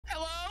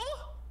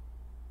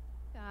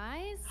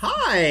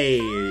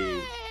Hi.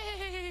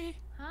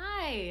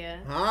 Hi.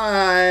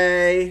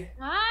 Hi.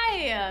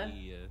 Hi.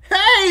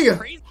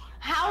 Hey!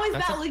 How is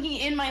that looking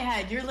in my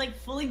head? You're like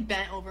fully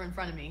bent over in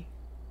front of me.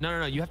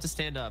 No, you have to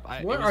stand up.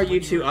 What are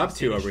you two up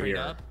to over here?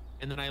 Up,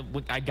 and then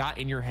I got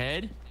in your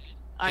head,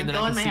 and then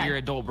I can see your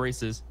adult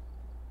braces.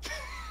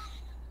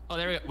 Oh,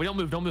 there we go.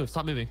 We don't move.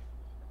 Stop moving.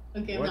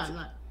 Okay, I'm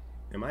not.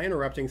 Am I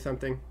interrupting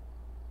something?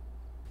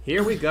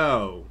 Here we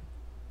go.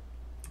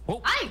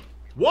 Whoa!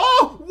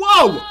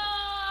 Whoa!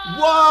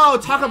 Whoa!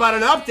 Talk about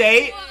an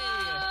update.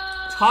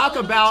 Talk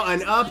about an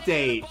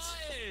update.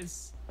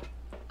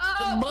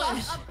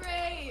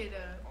 Upgrade.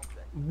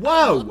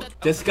 Whoa!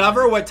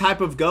 Discover what type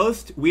of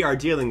ghost we are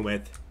dealing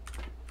with.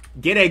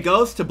 Get a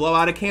ghost to blow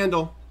out a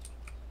candle.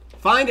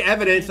 Find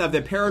evidence of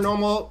the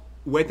paranormal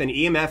with an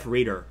EMF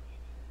reader.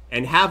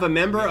 And have a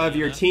member of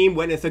your team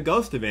witness a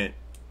ghost event.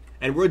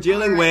 And we're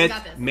dealing with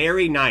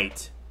Merry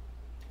Night.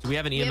 Do we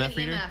have an EMF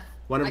reader?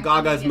 One of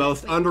Gaga's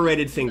most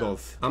underrated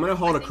singles. I'm gonna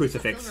hold a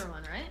crucifix.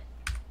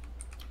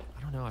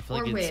 I don't know. I feel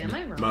like it's... am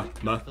I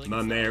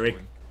wrong? Mary.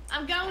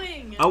 I'm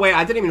going. Oh wait,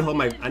 I didn't even hold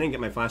my... I didn't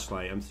get my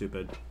flashlight. I'm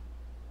stupid.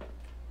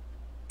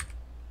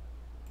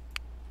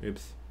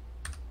 Oops.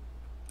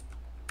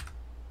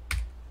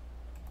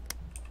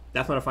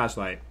 That's not a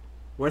flashlight.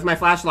 Where's my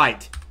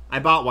flashlight? I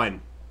bought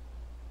one.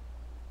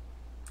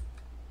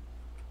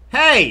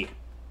 Hey!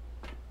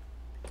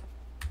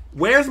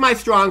 Where's my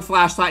strong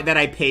flashlight that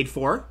I paid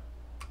for?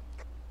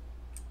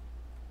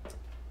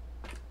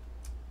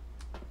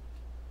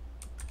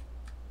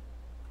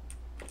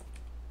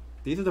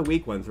 These are the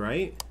weak ones,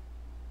 right?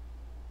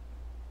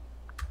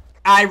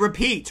 I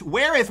repeat,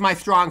 where is my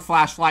strong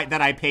flashlight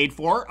that I paid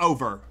for?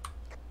 Over.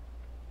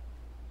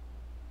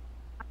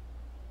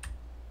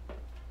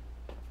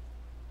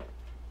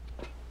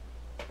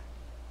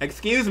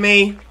 Excuse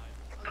me.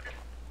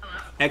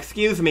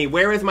 Excuse me,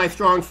 where is my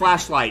strong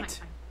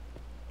flashlight?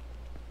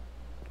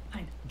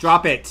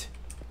 Drop it.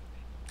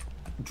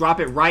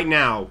 Drop it right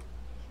now.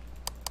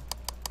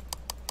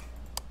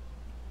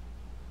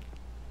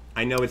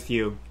 I know it's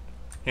you.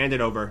 Hand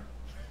it over.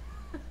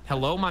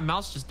 Hello? My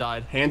mouse just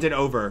died. Hand it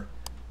over.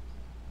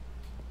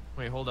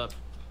 Wait, hold up.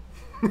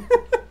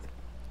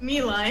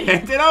 Me lying.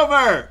 Hand it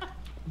over!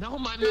 No,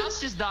 my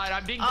mouse just died.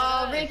 I'm being dead.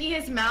 Oh, Ricky,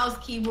 his mouse,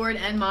 keyboard,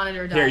 and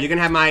monitor died. Here, you can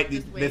have my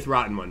this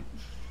rotten one.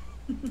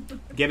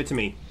 Give it to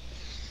me.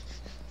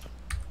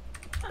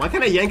 Why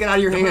can't I yank it out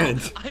of your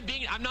hand?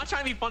 I'm not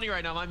trying to be funny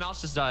right now. My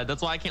mouse just died.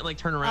 That's why I can't like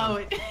turn around. Oh,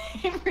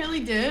 it really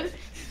did?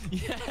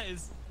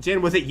 Yes.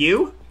 Jen, was it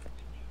you?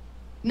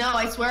 No,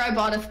 I swear I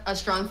bought a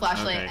strong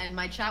flashlight, and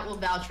my chat will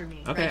vouch for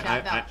me. Okay,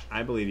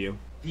 I believe you.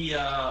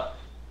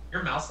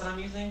 Your mouse that I'm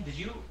using, did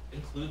you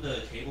include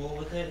the cable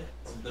with it?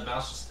 The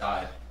mouse just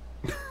died.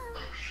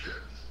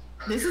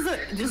 This is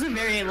a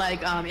very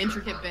like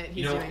intricate bit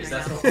he's doing right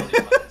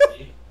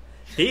now.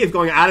 He is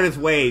going out of his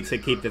way to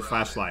keep this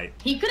flashlight.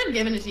 He could have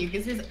given it to you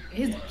because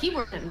his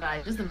keyboard didn't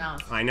die, just the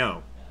mouse. I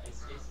know.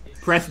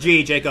 Press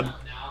G, Jacob.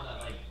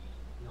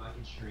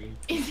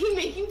 Is he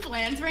making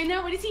plans right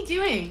now? What is he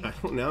doing? I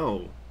don't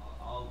know.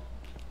 I'll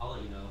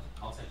let you know.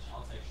 I'll text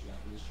you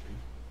after this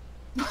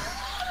stream.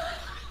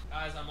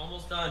 Guys, I'm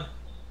almost done.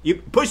 You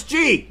push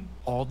G.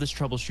 All this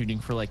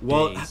troubleshooting for like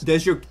days.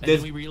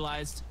 Does we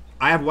realized?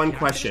 I have one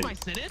question.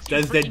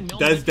 Does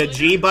the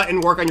G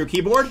button work on your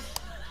keyboard?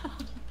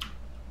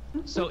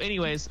 So,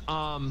 anyways,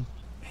 hand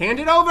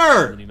it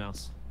over. New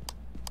mouse.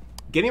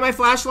 Give me my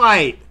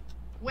flashlight.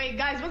 Wait,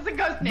 guys, what's the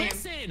ghost name?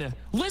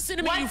 Listen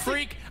to me, you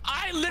freak!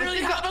 I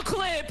literally have a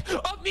clip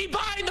of me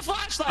buying the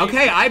flashlight.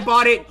 Okay, I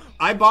bought it.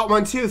 I bought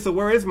one too. So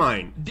where is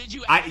mine? Did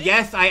you?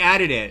 Yes, I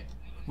added it.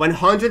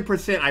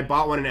 100%. I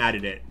bought one and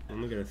added it. I'm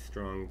gonna get a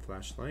strong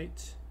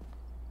flashlight.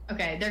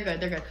 Okay, they're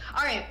good. They're good.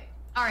 All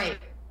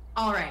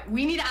right.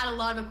 We need to add a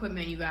lot of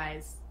equipment, you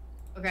guys.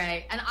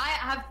 Okay, and I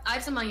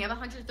have some money. I have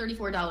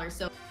 $134.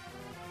 So.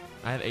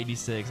 I have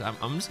 86.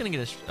 I'm just gonna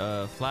get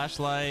a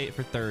flashlight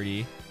for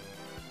 30.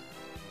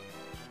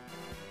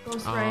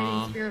 Ghost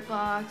writing, spirit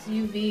box,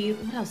 UV.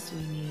 What else do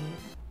we need?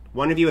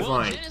 One of you is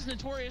lying. Jen is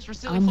notorious for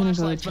stealing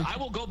flashlights, but I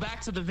will go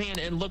back to the van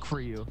and look for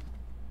you.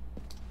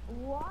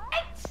 What?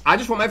 I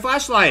just want my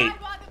flashlight. I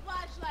bought the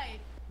flashlight.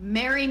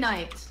 Merry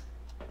Night.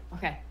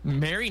 Okay.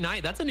 Merry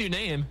Night. That's a new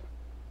name.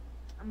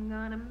 I'm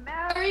gonna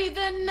marry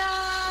the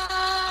night.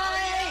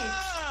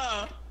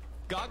 Oh, yeah!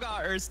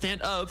 Gaga or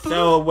stand up.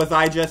 So was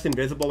I just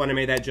invisible when I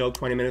made that joke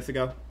 20 minutes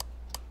ago?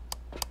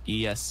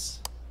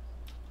 Yes.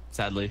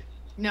 Sadly.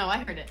 No, I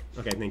heard it.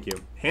 Okay, thank you.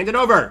 Hand it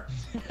over.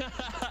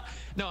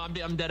 No,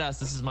 I'm dead ass.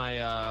 This is my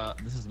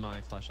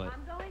flashlight.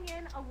 I'm going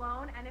in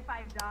alone, and if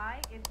I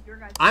die, it's your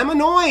guys'. I'm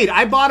annoyed.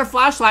 I bought a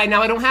flashlight and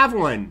now I don't have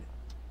one.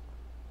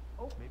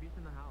 Oh, maybe it's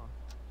in the house.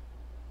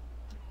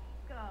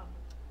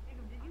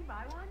 Jacob, did you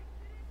buy one?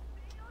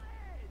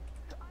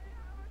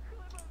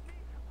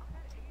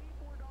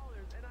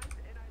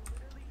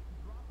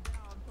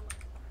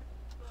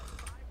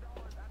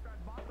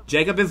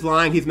 Jacob is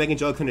lying. He's making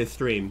jokes on his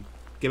stream.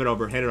 Give it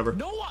over. Hand it over.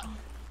 No one.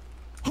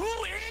 Who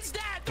is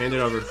that? Hand it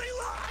over. Lying.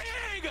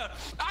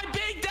 I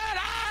beat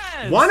that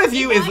chance. One of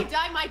you is. If I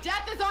die, my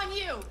death is on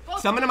you.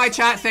 Both Someone in of my you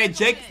chat are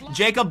said innocent.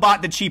 Jacob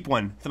bought the cheap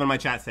one. Someone in my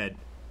chat said.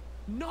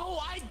 No,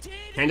 I did.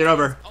 Hand it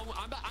over. Oh,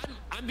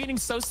 I'm getting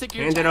so sick of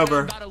your Hand it chat, over.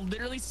 I'm about to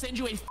literally send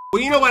you a.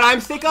 Well, you know what I'm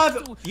sick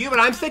of? You know what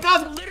I'm sick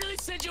I'm of? literally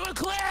send you a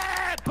clip.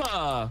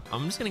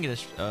 I'm just gonna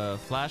get a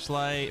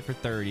flashlight for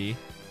 30.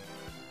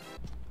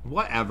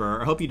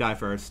 Whatever. I hope you die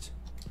first.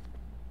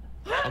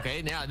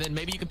 Okay, now then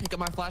maybe you can pick up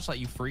my flashlight,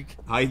 you freak.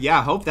 Yeah,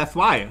 I hope that's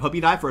why. I hope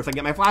you die first. I can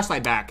get my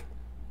flashlight back.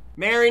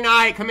 Mary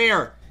Knight, come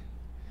here.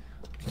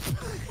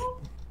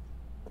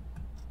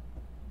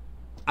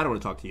 I don't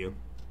want to talk to you.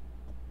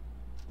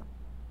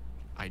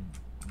 I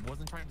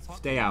wasn't trying to talk.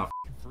 Stay to you, out.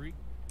 you freak.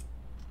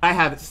 I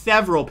have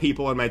several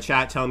people in my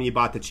chat telling me you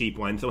bought the cheap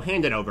one, so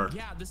hand it over.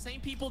 Yeah, the same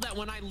people that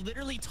when I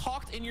literally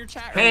talked in your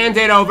chat. Hand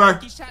earlier, it over.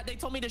 Chat, they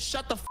told me to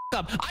shut the f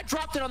up. I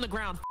dropped it on the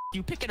ground.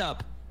 You pick it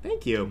up.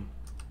 Thank you.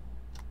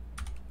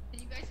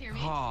 Did you guys hear me?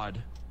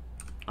 God.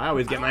 I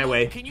always get I my don't know.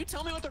 way. Can you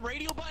tell me what the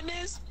radio button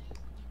is?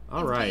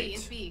 All It's right. B,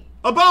 it's B.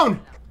 A bone!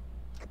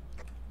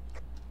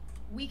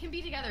 We can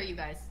be together, you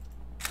guys.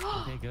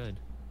 Okay, good.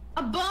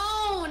 A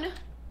bone!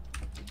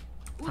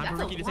 Ooh, Time that's for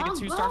Ricky to take a long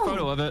 2-star bone.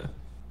 photo of it.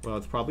 Well,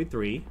 it's probably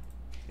 3,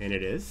 and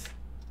it is.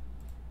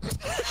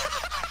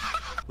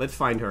 Let's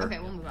find her. Okay,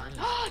 we'll move on.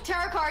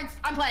 Tarot cards!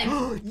 I'm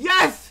playing.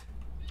 Yes!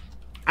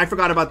 I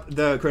forgot about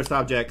the cursed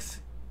objects.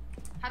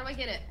 How do I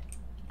get it?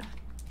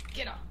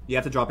 Get up. You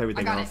have to drop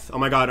everything I got else. it. Oh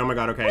my god,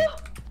 okay.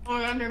 Oh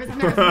my god, I'm nervous, I'm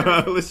nervous, I'm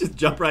nervous. Let's just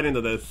jump right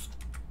into this.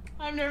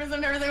 I'm nervous, I'm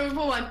nervous. I'm gonna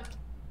pull one.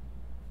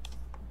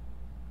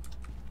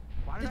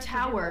 Why did The I forget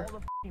tower. all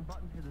the f***ing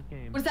buttons for this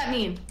game? What does that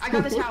mean? I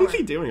got the What tower. is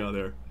he doing out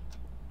there?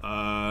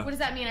 What does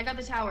that mean? I got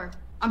the tower.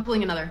 I'm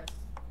pulling another.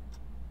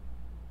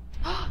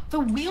 The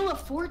Wheel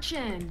of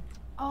Fortune.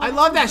 Oh, I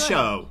love that sounds good.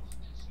 show.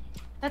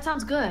 That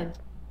sounds good.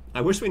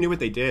 I wish we knew what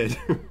they did.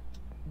 Did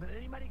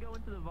anybody go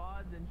into the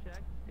VODs and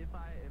check if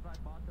I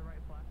bought the right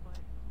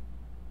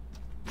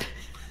flashlight?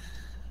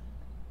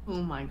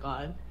 Oh my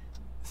god.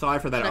 Sorry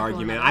for that Should I pull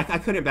argument. another? I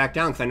couldn't back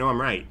down because I know I'm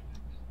right.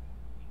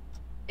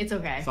 It's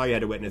okay. Sorry you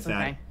had to witness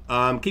Okay.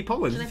 that. Keep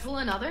pulling. Should I pull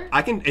another?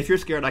 I can. If you're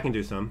scared, I can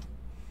do some.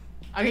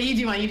 Okay, you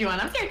do one, you do one.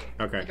 I'm scared.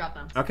 Okay. I drop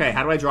them. Okay,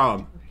 how do I draw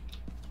them?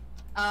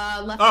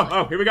 Left Oh, click.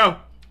 oh, here we go.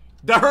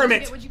 The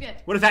Hermit. What'd you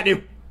get? What does that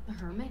do? The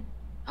Hermit?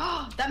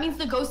 Oh, that means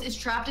the ghost is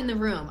trapped in the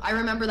room. I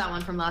remember that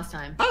one from last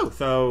time. Oh,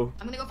 so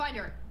I'm gonna go find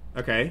her.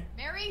 okay.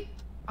 Mary?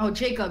 Oh,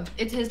 Jacob.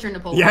 It's his turn to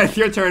pull. Yeah, it's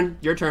your turn.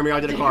 Your turn. We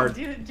all did a card.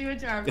 Do a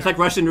charm. It's like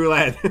Russian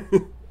roulette.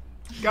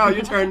 Go,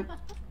 your turn.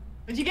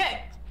 What'd you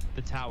get?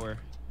 The tower.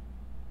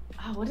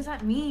 Oh, what does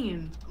that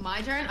mean?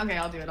 My turn? Okay,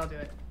 I'll do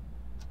it.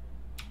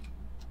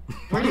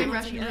 We're doing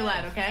Russian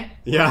roulette, okay?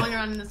 Yeah. Going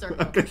around in a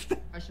circle. Okay.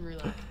 Russian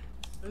roulette.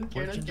 I'm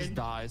scared, I'm Fortune just scared.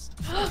 dies.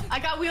 I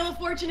got Wheel of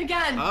Fortune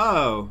again!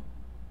 Oh.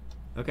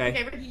 Okay,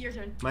 Okay. Ricky, your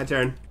turn. My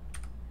turn.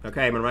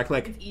 Okay, I'm gonna right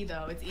click. It's E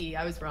though, it's E.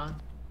 I was wrong.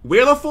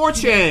 Wheel of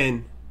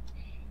Fortune.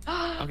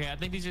 Okay, I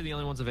think these are the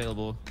only ones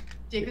available.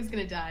 Jacob's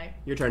gonna die.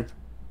 Your turn.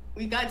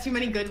 We got too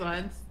many good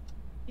ones.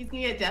 He's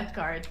gonna get death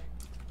card.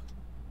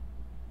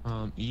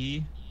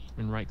 E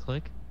and right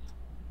click.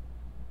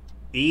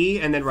 E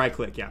and then right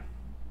click. Yeah.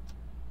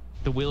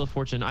 The Wheel of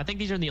Fortune. I think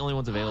these are the only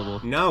ones available.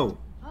 No,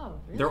 Oh,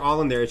 really? they're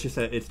all in there. It's just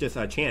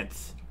a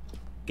chance.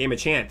 Game of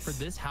chance. For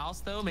this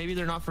house, though, maybe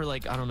they're not for,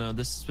 like, I don't know,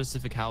 this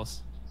specific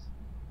house.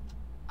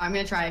 I'm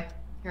gonna try.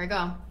 Here I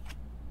go.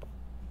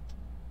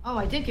 Oh,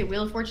 I did get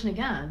Wheel of Fortune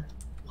again.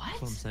 What?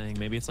 That's what I'm saying.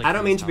 Maybe it's like. I for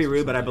don't this mean to be house or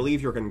rude, but I something.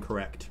 believe you're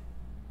incorrect.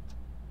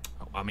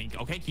 I mean,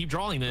 okay, keep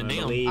drawing then. I Damn.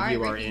 believe All right,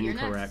 you are Ricky, you're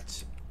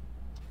incorrect.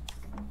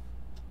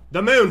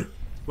 The moon.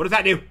 What does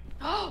that do?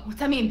 Oh, what's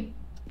that mean?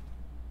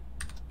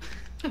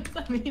 What does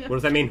that mean? What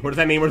does that mean? What does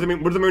that mean? What does that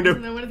mean? What does the moon do?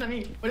 No, what does that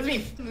mean? What does it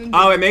mean? Moon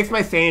Oh, it makes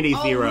my sanity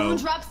oh, zero. Moon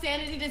drops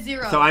sanity to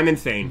 0. So I'm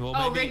insane. Well,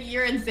 Oh, maybe, Ricky,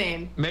 you're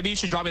insane. maybe you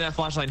should drop me that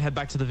flashlight and head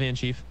back to the van,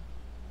 Chief.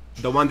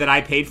 The one that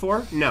I paid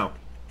for? No.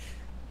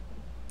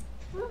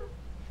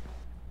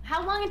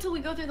 How long until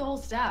we go through the whole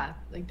stack?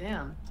 Like,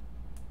 damn.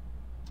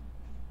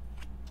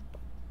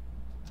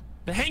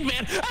 The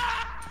hangman!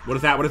 Ah! What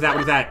is that? What is that?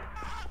 What is that?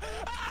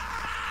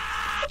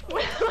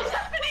 What's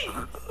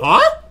happening?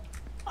 Huh?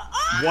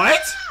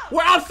 What?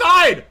 We're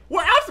outside!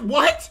 We're outside!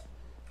 What?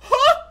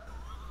 Huh?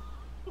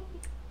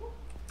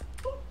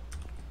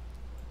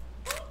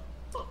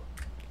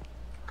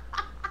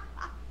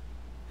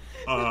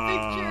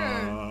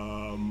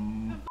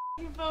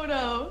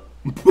 Photo.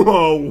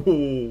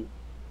 Whoa.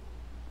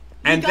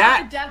 And got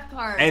that the death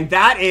card. and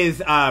that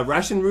is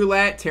Russian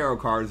roulette tarot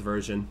cards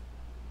version.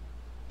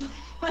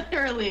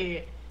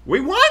 Literally. We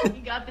won!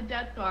 You got the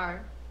death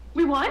card.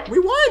 We won? We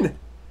won!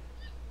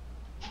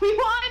 We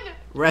won!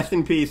 Rest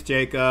in peace,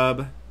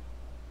 Jacob.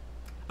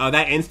 Oh,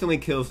 that instantly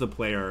kills the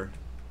player.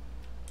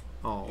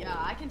 Oh. Yeah,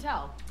 I can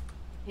tell.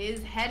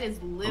 His head is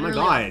Oh literally my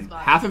off his god.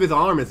 body. Half of his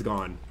arm is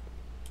gone.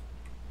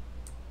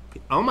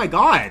 Oh my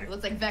god. It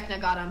looks like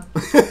Vecna got him.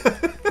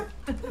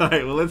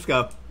 Alright, well, let's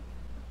go.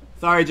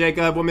 Sorry,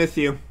 Jacob. We'll miss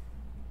you.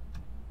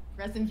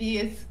 Rest in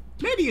peace.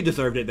 Maybe you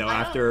deserved it, though,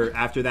 I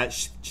after that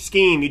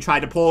scheme you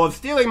tried to pull of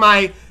stealing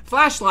my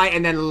flashlight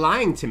and then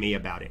lying to me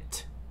about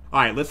it.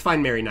 Alright, let's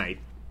find Mary Knight.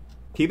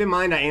 Keep in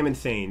mind I am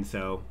insane,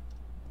 so...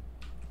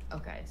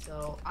 Okay,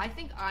 so I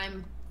think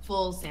I'm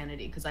full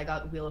sanity because I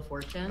got Wheel of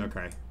Fortune.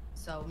 Okay.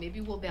 So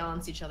maybe we'll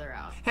balance each other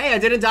out. Hey, I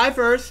didn't die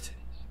first!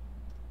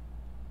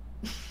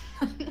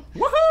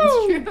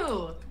 Woohoo! It's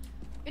true.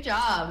 Good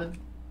job.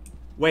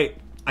 Wait,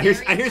 I hear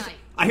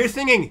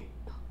singing!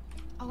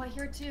 Oh, I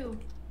hear it too.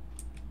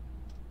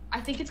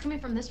 I think it's coming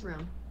from this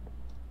room.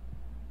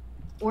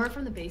 Or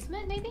from the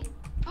basement, maybe?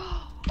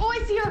 Oh,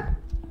 I see her!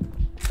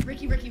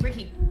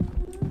 Ricky.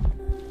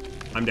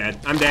 I'm dead.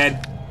 I'm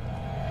dead.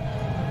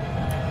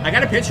 I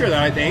got a picture though,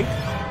 I think.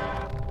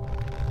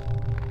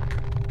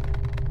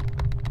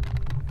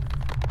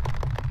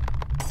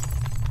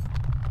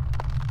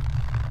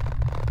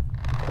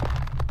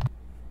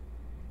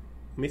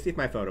 Let me see if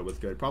my photo was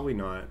good. Probably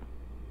not.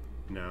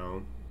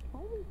 No.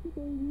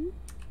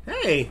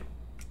 Hey!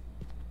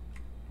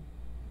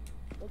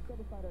 Let's set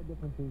aside our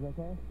differences,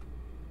 okay?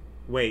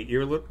 Wait,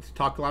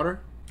 talk louder?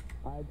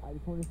 I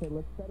just want to say,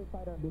 let's set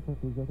aside our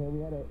differences, okay?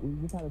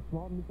 We just had a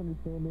small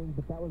misunderstanding,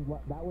 but that was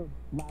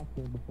last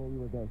game before we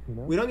were this, you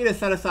know? We don't need to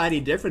set aside any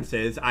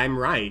differences. I'm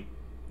right.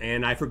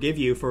 And I forgive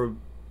you for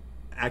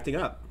acting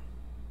up.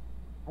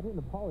 I didn't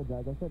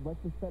apologize. I said,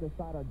 let's just set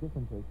aside our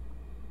differences.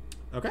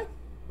 Okay.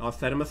 I'll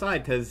set them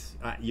aside because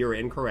you're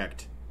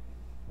incorrect.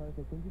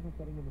 Perfect. Thank you for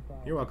setting them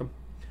aside. You're welcome.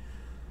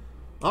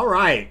 All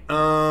right.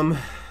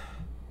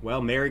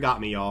 Well, Mary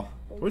got me, y'all.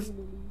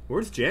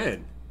 Where's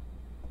Jen?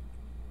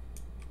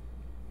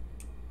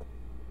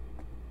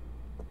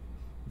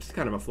 This is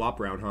kind of a flop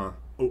round, huh?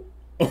 Oh.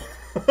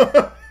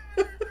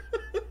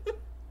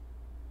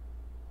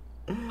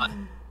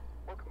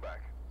 Welcome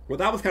back. Well,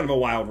 that was kind of a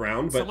wild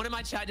round, but... Someone in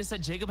my chat just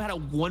said Jacob had a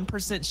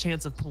 1%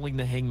 chance of pulling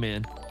the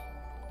hangman.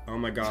 Oh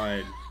my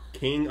god.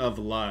 King of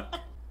luck.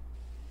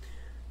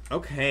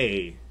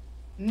 Okay.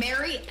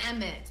 Mary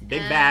Emmett.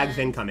 Big bags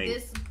incoming.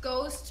 This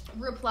ghost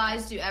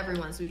replies to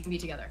everyone so we can be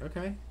together.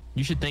 Okay.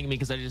 You should thank me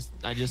because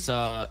I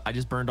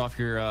just burned off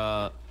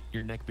your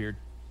neck beard.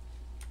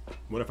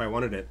 What if I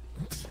wanted it?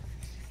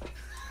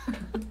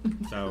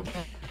 So...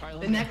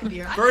 The neck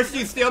beard. First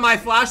you steal my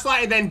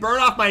flashlight and then burn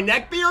off my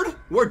neck beard?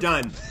 We're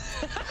done.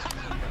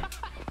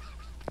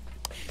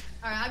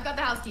 Alright, I've got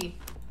the house key.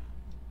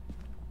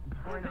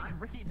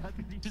 Ricky does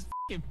because he just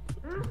fucking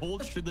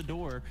bolts through the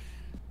door.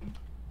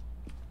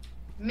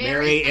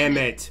 Mary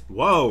Emmett.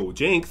 Whoa,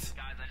 Jinx.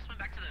 Guys, I just went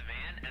back to the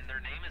van, and their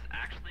name is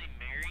actually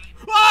Mary.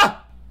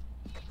 Ah!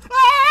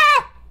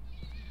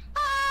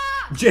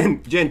 Ah!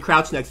 Jen,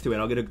 crouch next to it.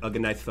 I'll get a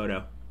nice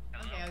photo.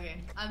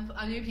 Okay.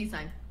 I'm doing peace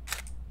sign.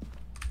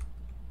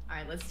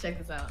 Alright, let's check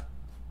this out.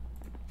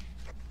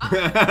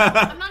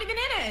 I'm not even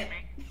in it!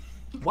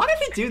 Why did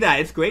he do that?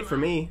 It's great for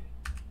me.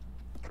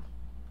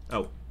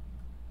 Oh.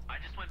 I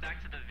just went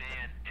back to the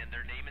van, and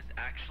their name is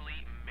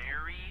actually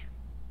Mary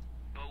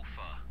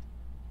Bofa.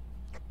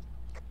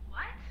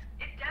 What?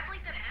 It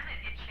definitely said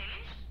Emmett. It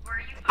changed? Or are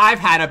you... I've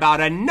had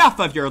about enough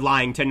of your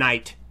lying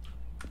tonight.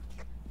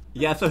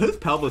 Yeah, so whose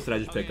pelvis did I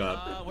just pick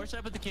up? Where should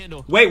I put the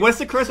candle? Wait, what's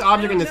the cursed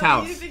object in this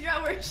house? I need to figure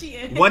out where she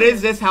is. What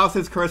is this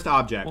house's cursed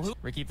object? Well,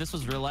 Ricky, if this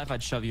was real life,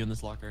 I'd shove you in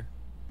this locker.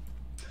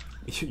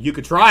 You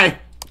could try.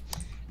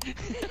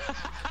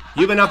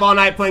 You've been up all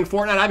night playing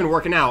Fortnite. I've been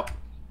working out.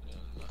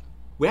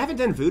 We haven't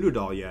done Voodoo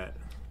Doll yet.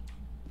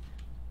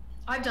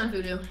 I've done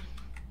voodoo.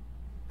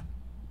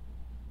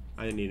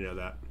 I didn't need to know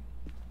that.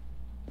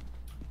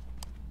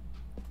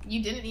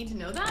 You didn't need to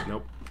know that?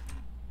 Nope.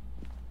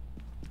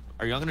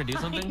 Are y'all gonna do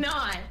something? Why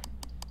not?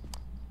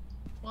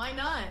 Why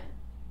not?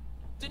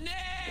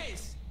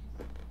 Denise!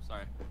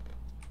 Sorry.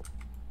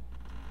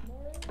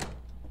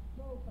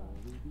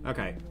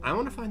 Okay, I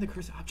want to find the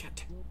cursed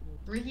object.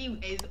 Ricky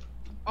is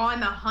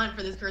on the hunt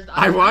for this cursed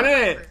I object. want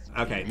it!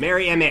 Okay,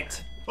 Mary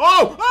Emmett.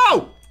 Oh!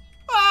 Oh!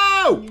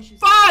 Oh!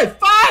 Five!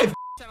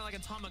 Sounded like a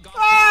Tamagotchi.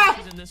 Ah!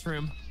 She's in this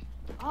room.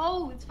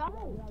 Oh, it's fine.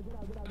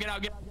 Get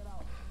out.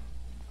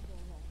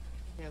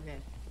 Okay.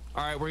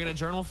 All right, we're gonna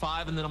journal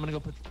 5, and then I'm gonna go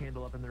put the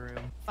candle up in the room.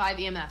 5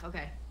 EMF.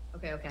 Okay.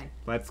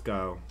 Let's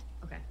go.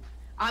 Okay.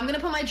 I'm gonna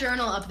put my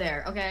journal up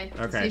there. Okay.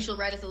 Okay. So she'll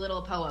write us a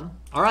little poem.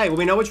 All right, well,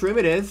 we know which room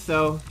it is,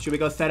 so should we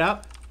go set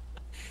up?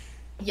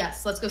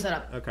 Yes. Let's go set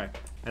up. Okay.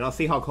 And I'll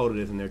see how cold it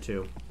is in there,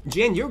 too.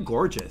 Jen, you're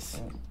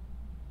gorgeous.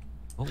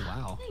 Oh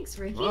wow. Thanks,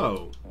 Ricky.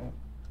 Whoa.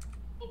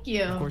 Thank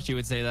you. Of course you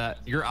would say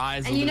that. Your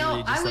eyes. And you know,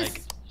 literally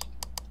just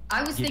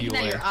I was give thinking you that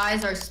away. your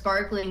eyes are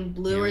sparkling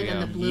bluer Here we than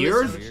the go.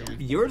 bluest ocean.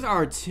 Yours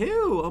are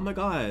too. Oh my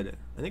god.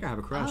 I think I have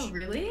a crush. Oh,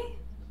 really?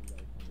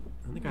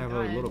 I think I have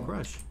a God. little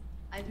crush.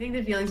 I think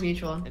the feeling's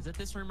mutual. Is it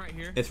this room right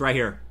here? It's right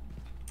here.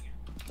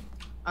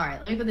 All right,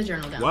 let me put the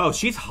journal down. Whoa,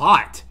 she's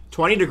hot.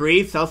 20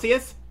 degrees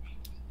Celsius?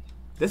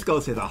 This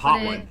ghost is a hot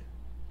Put it one.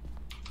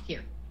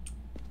 Here.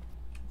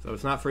 So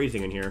it's not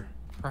freezing in here.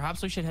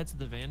 Perhaps we should head to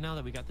the van now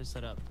that we got this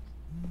set up.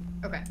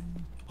 Okay.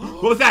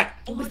 What was that?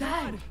 What was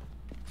that?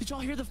 Did y'all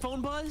hear the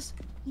phone buzz?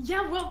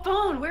 Yeah, what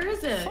phone? Where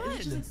is it? Fun. Is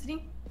it just like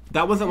sitting?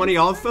 That wasn't one of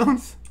y'all's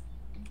phones?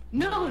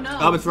 No.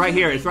 Oh, it's right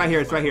here. It's right here.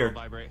 It's right here.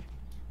 Vibrate.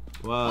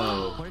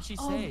 Whoa. What did she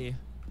Oh. say?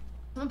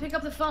 Someone pick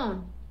up the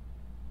phone.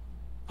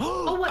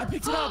 Oh, what? I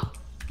picked it up.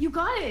 You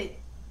got it.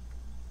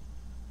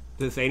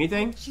 Does it say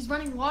anything? She's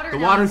running water. The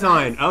now, water's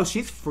guys. on. Oh,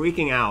 she's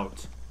freaking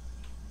out.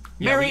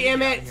 Yeah, Mary we need to get out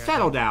Emmett, of here.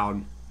 settle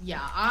down.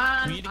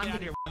 Yeah, We need to get out I'm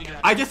of here. We need to get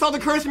out. I just saw the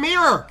cursed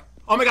mirror.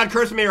 Oh my god,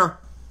 cursed mirror.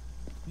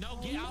 No,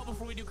 get out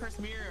before we do curse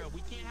mirror.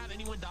 We can't have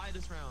anyone die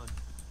this round.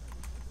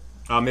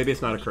 Oh, maybe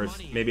it's not a need curse.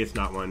 money. Maybe it's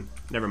not one.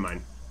 Never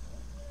mind.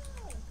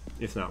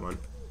 It's not one.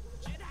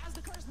 Jen has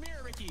the curse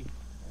mirror, Ricky.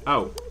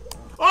 Oh.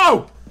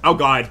 Oh! Oh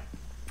god.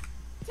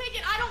 Take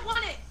it. I don't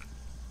want it.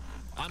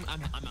 I'm out.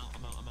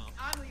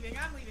 I'm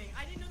leaving.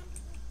 I didn't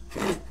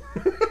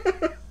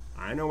know.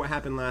 I know what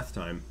happened last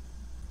time.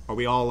 Are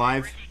we all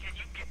alive? Ricky,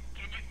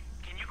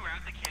 can you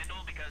grab the candle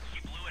because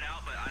she blew it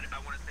out, but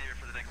I want to save it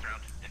for the next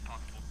round if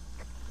possible.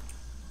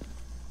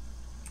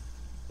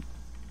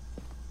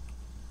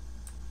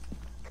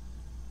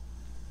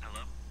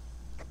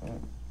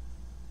 Hello?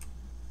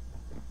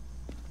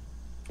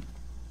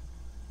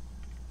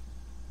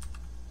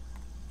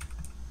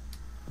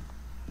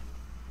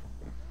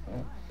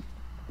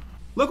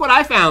 Look what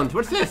I found.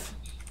 What's this?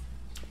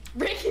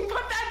 Ricky, put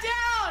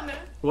that down.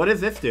 What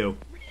does this do?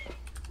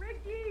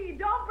 Ricky,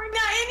 don't bring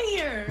that in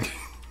here.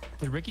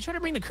 Did Ricky try to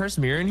bring the curse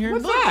mirror in here?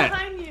 What's Look that?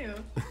 behind you.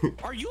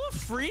 Are you a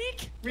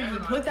freak? Ricky,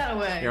 put that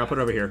away. Here, I'll put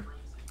it over here.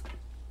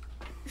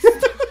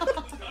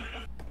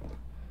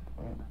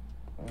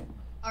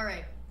 All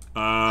right.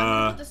 I'm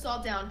gonna put the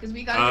salt down because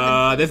we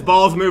gotta get This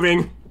ball's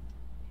moving.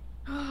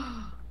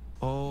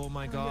 Oh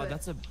my do god,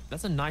 it.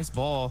 that's a nice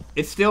ball.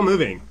 It's still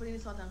moving. Putting the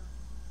salt down.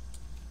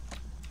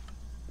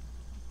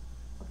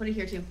 I'll put it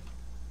here too.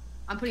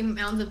 I'm putting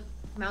mounds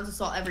of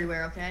salt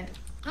everywhere. Okay.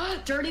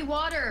 Dirty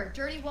water.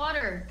 Dirty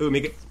water. Ooh,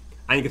 make it.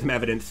 I need to get some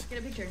evidence. Get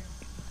a picture.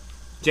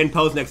 Jen,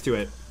 pose next to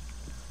it.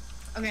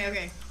 Okay.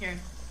 Okay. Here.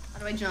 How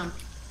do I jump?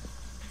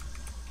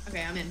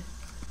 Okay, I'm in.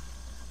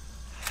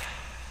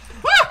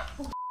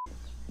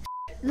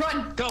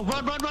 Run! Go,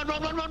 run. Run! Run!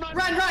 Run.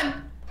 Run!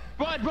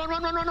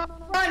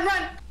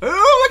 Ooh,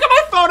 look at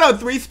my photo.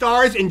 3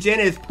 stars, and Jen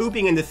is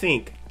pooping in the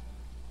sink.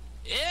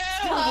 Ew!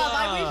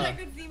 I wish I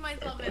could see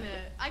myself in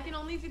it. I can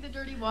only see the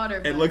dirty water.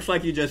 It but- looks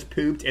like you just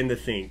pooped in the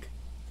sink.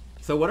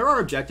 So what are our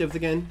objectives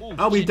again? Ooh,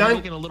 Oh, we've shit, you're done.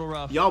 looking a little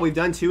rough. Y'all, we've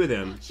done 2 of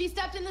them. She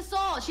stepped in the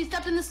salt. She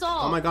stepped in the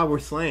salt. Oh my god, we're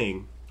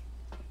slaying.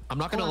 I'm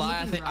not gonna Oh, I'm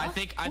lie. looking I rough?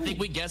 think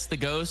we guessed the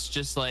ghost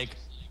just like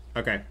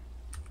Okay.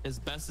 as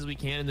best as we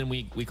can, and then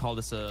we call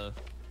this a.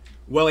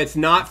 Well, it's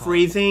not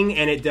freezing,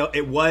 and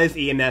it was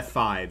EMF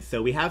 5,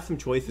 so we have some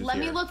choices Let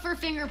here. me look for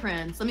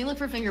fingerprints. Really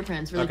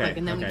Okay, quick,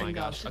 and then okay. we Oh can my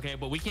go. gosh. Okay,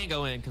 but we can't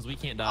go in because we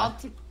can't die.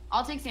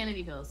 I'll take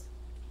sanity pills.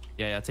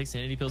 Yeah, take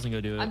sanity pills and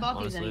go do it. I bought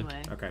honestly. these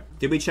anyway. Okay.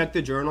 Did we check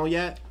the journal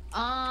yet?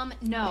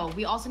 No.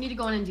 We also need to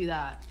go in and do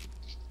that.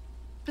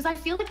 Because I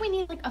feel like we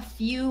need like a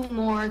few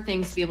more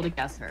things to be able to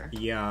guess her.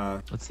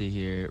 Yeah. Let's see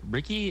here.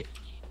 Ricky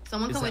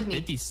Someone is come at with me.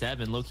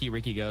 57. Low key,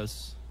 Ricky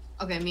goes.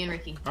 Okay, me and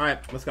Ricky. All right,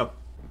 let's go.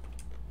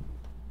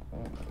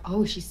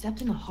 Oh, she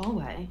stepped in the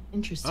hallway.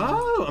 Interesting.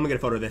 Oh, I'm gonna get a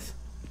photo of this.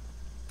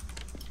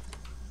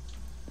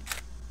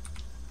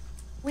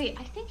 Wait,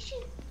 I think she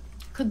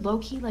could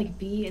low-key like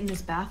be in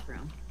this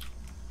bathroom.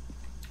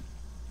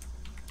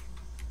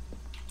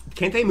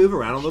 Can't they move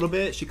around a little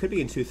bit? She could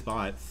be in 2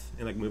 spots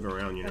and like move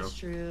around, you know. That's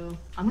true.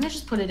 I'm gonna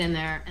just put it in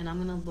there and I'm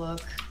gonna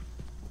look.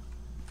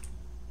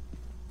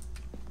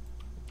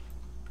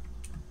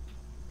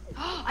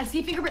 I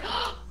see fingerprints.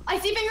 I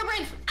see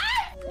fingerprints.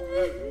 Ah!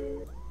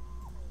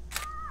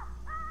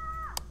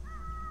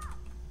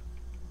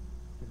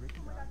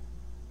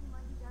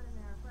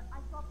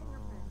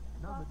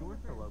 No, the door's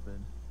still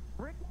open.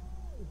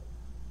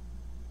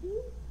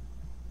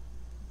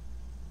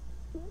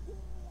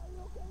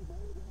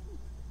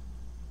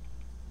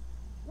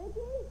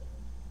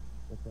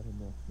 Let's let him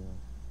know now.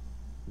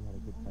 We had a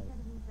good fight.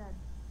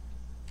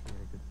 We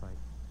had a good fight.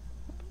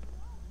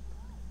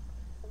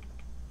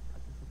 I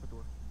can shut the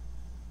door.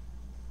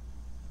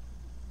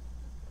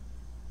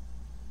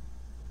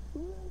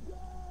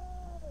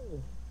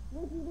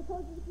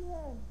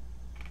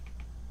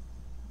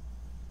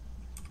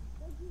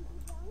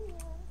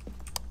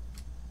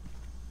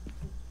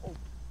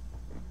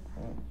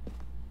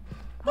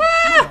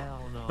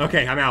 Hell no.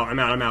 Okay, I'm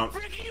out.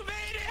 Ricky, you made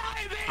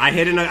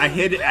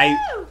it!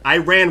 I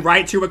ran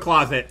right to a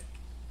closet.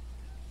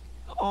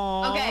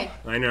 Aw. Okay.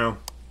 I know.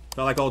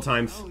 Felt like old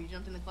times. Oh, you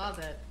jumped in the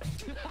closet.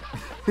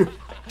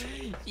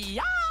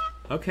 Yeah.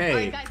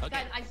 Okay. Alright,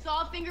 guys, I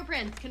saw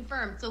fingerprints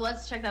confirmed, so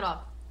let's check that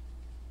off.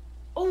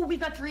 Oh, we've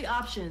got 3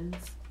 options.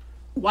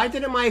 Why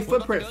didn't my What about the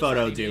footprint ghost photo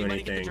writing? Did do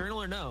anybody get anything? the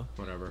journal or no?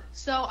 Whatever.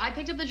 So I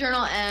picked up the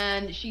journal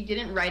and she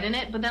didn't write in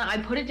it, but then I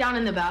put it down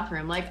in the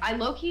bathroom. Like, I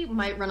low-key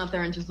might run up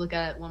there and just look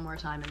at it one more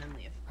time and then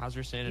leave. How's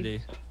your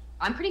sanity?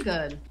 I'm pretty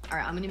good.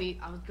 Alright,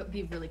 I'll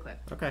be really quick.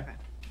 Okay.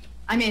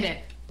 I made it.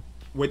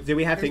 What, did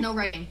we have There's no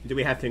writing. Do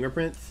we have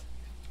fingerprints?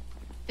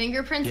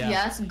 Fingerprints, Yeah.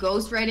 yes.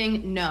 Ghost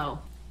writing, no.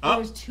 Oh,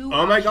 There's 2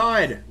 oh my options.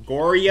 god.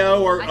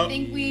 Goryo or I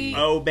think we...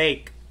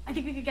 Bake. I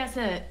think we could guess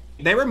it.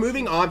 They were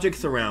moving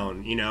objects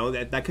around, you know?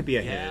 That could be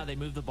a Yeah, hit. they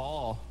moved the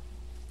ball.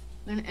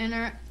 An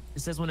inner...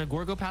 It says when a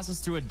Gorgo passes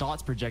through a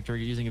dots projector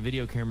using a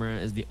video camera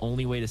is the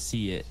only way to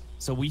see it.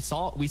 So we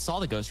saw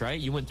the ghost, right?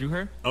 You went through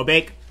her.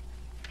 Obake.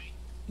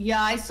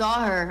 Yeah, I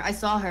saw her. I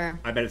saw her.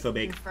 I bet it's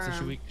Obake. Confirm.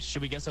 So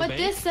should we guess But Obake?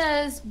 this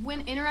says when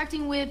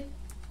interacting with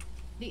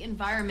the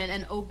environment,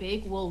 an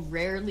Obake will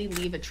rarely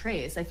leave a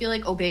trace. I feel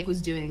like Obake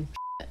was doing.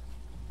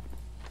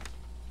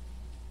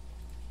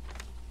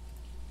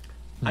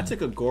 I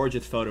took a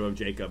gorgeous photo of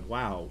Jacob.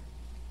 Wow.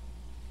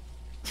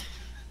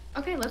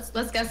 Okay, let's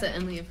guess it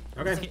and leave.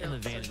 Okay. Let's get in the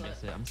van and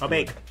guess it. I'm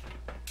Obake. scared.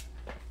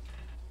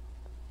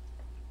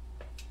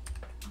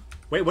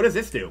 Wait, what does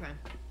this do? Okay.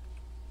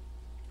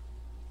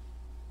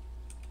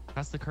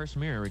 That's the cursed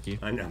mirror, Ricky.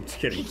 I'm just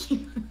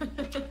kidding.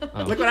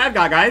 Oh. Look what I've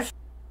got, guys.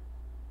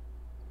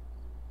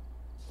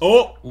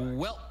 Oh.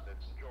 Well.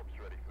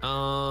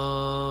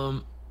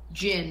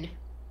 Jinn.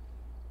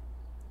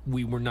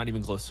 We were not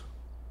even close.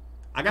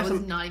 I That got was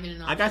some. not even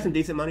an I got some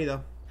decent money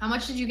though. How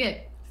much did you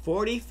get?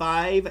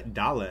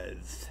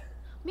 $45.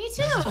 Me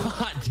too.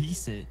 Not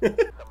decent.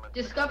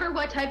 Discover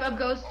what type of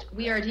ghost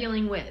we are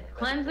dealing with.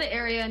 Cleanse the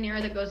area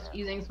near the ghost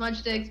using smudge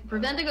sticks.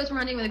 Prevent the ghost from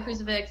hunting with a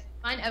crucifix.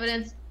 Find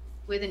evidence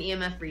with an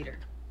EMF reader.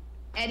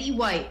 Eddie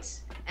White.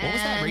 What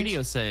was that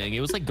radio saying? It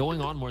was like going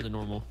on more than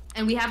normal.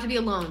 And we have to be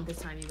alone this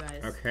time, you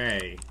guys.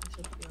 Okay.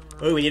 We have to be alone.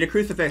 Oh, we need a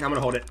crucifix. I'm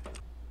gonna hold it.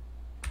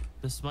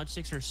 The smudge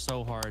sticks are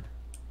so hard.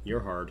 You're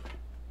hard.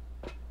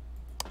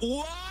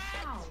 What?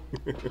 Wow.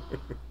 It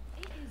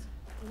is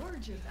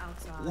gorgeous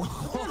outside.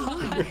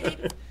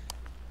 What?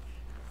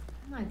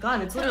 Oh my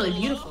god, it's literally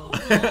beautiful.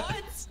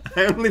 What?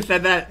 I only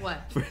said that.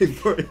 What? For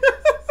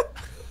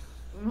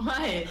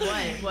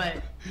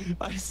What?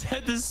 I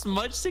said the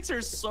smudge sticks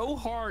are so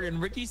hard,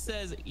 and Ricky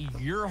says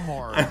you're I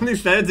hard. only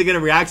said it to get a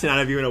reaction out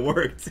of you, and it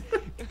worked.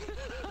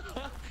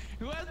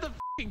 Who has the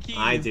fucking keys?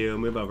 I do.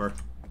 Move over.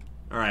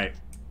 All right.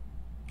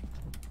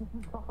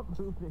 Stop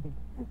moving.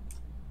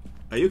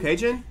 Are you okay,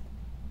 Jen?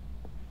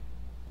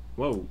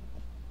 Whoa.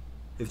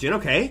 Is Jen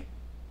okay?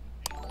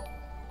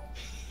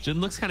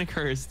 Jen looks kind of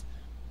cursed.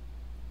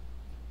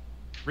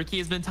 Ricky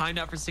has been timed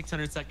out for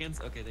 600 seconds.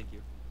 Okay, thank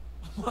you.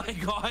 Oh my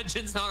god,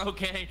 Jen's not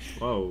okay.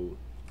 Whoa.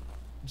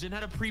 Jen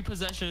had a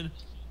pre-possession.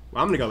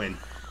 Well, I'm gonna go in.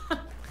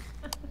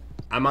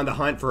 I'm on the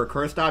hunt for a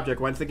cursed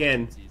object once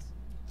again.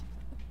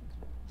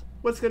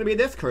 What's gonna be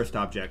this cursed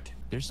object?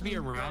 There should be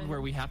a round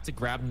where we have to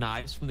grab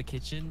knives from the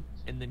kitchen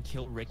and then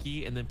kill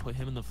Ricky and then put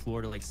him on the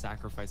floor to like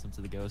sacrifice him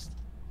to the ghost.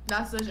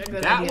 That's such a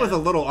good That idea. was a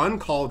little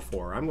uncalled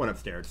for. I'm going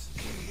upstairs.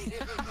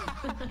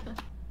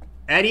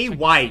 Eddie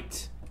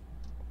White.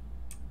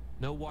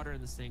 No water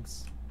in the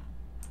sinks.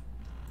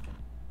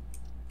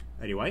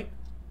 Eddie White?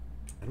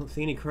 I don't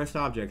see any cursed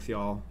objects,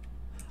 y'all.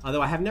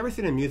 Although I have never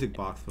seen a music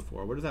box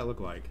before. What does that look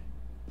like?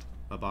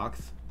 A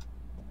box?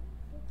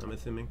 I'm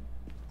assuming.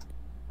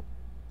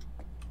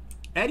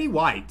 Eddie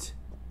White.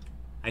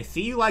 I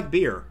see you like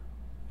beer.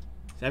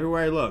 It's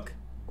everywhere I look.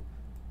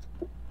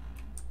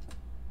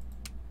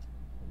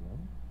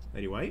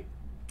 Eddie White?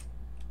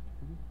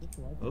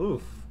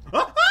 Oof.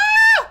 Ah!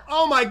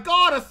 Oh my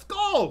god, a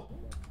skull!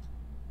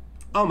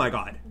 Oh my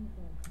god.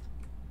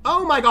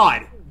 Oh my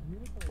god.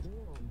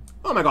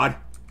 Oh my god.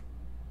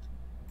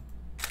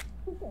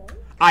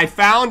 I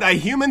found a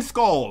human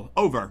skull.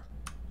 Over.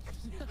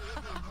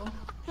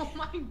 Oh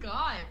my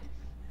god.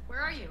 Where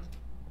are you?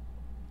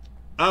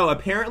 Oh,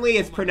 apparently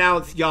it's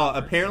pronounced, y'all,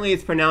 apparently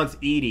it's pronounced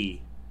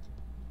Edie.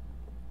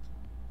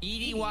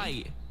 Edie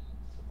White.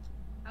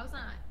 How's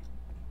that?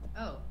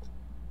 Oh.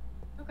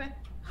 Okay.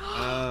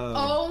 Oh.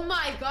 Oh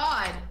my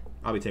god.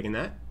 I'll be taking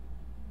that.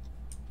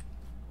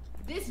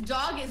 This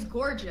dog is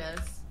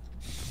gorgeous.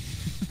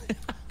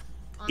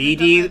 On the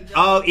cover Edie, of the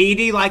oh, dog.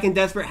 Edie like in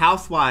Desperate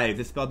Housewives.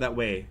 It's spelled that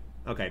way.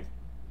 Okay.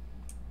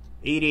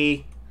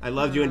 Edie, I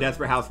loved you in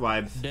Desperate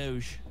Housewives.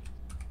 Doge.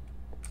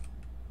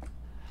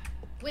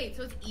 Wait,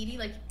 so it's Edie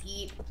like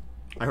eat,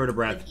 I heard a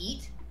breath. like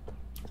eat?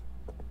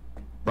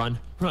 Run,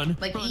 run,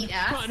 Like run, eat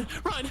ass? run,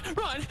 run,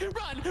 run,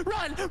 run,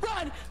 run,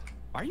 run.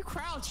 Why are you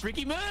crouched,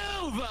 Ricky? Move!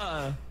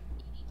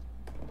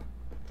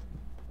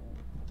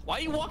 Why are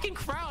you walking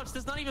crouched?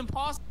 That's not even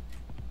possible.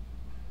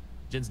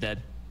 Jen's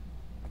dead.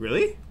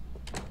 Really?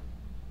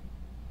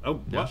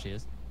 Oh, Now what? she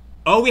is.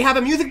 Oh, we have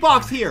a music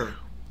box here.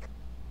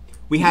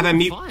 We have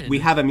a fun. we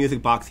have a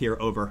music box here.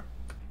 Over.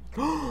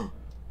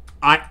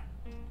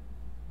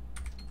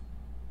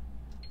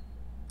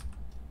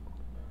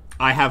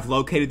 I have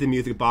located the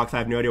music box. I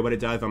have no idea what it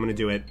does. I'm gonna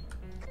do it.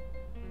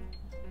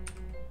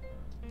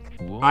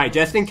 Whoa. All right,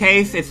 just in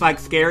case it's like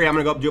scary, I'm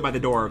gonna go do it by the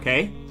door.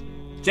 Okay?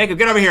 Jacob,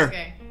 get over here.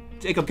 Okay.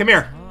 Jacob, come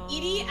here.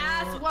 Edie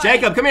ass what?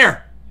 Jacob, come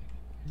here.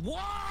 What?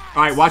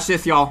 All right, watch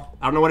this, y'all.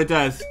 I don't know what it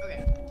does. Okay.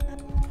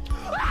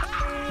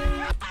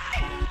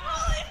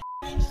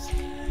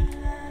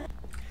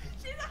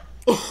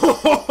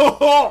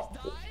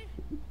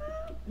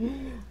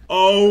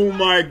 Oh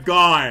my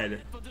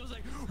god. But there was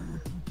like,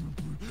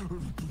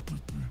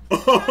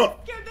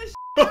 Get this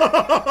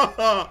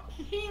oh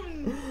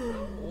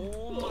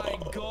my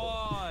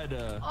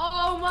god.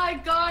 Oh my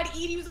god,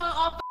 Edie was on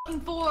all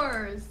fucking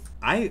fours.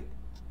 I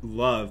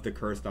love the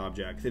cursed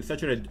objects. It's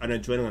such an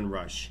adrenaline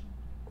rush.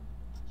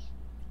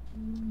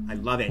 I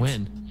love it.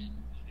 When?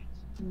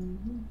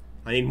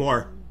 I need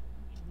more.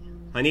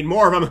 I need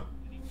more of them.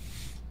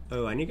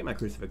 Oh, I need to get my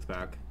crucifix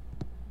back.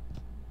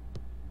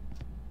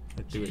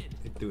 I threw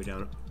it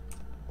down.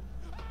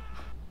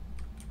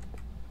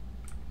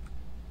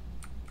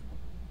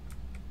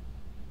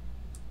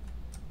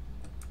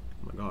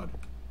 Oh my god.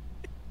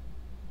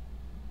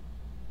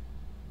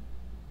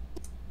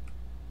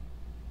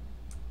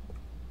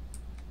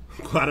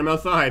 Glad I'm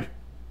outside.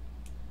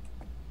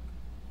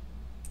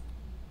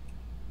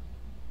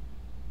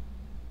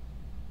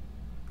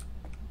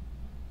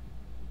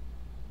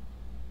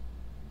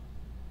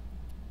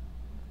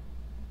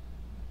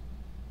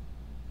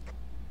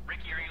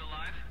 Ricky, are you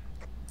alive?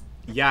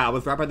 Yeah, I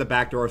was right by the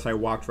back door, so I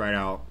walked right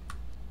out.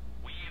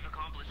 We've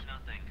accomplished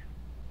nothing.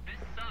 This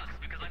sucks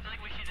because I feel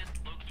like we should just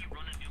low-key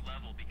run a new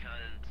level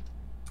because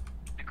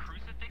the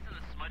crucifix and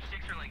the smudge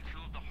sticks are like two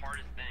of the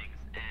hardest things,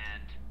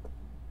 and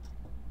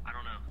I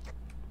don't know.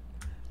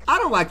 I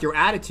don't like your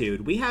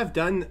attitude. We have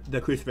done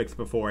the crucifix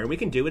before, and we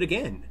can do it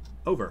again.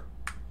 Over.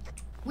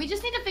 We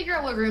just need to figure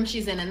out what room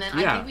she's in, and then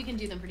I think we can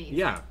do them pretty easy.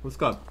 Yeah, let's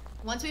go.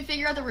 Once we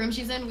figure out the room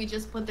she's in, we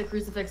just put the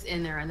crucifix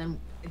in there, and then...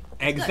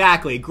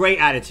 Exactly. Great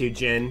attitude,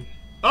 Jen.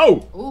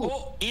 Oh! Ooh.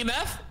 Oh,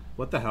 EMF?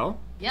 What the hell?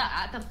 Yeah,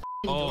 at the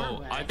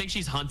doorway. I think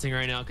she's hunting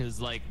right now because,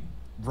 like,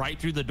 right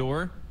through the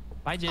door.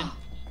 Bye, Jen.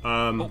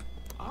 Oh,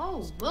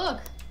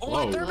 look. Oh,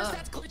 my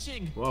thermostat's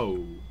glitching.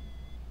 Whoa.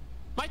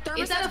 My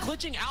thermostat's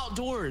glitching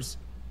outdoors.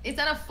 It's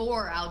at a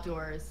 4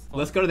 outdoors.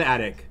 Let's go to the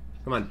attic.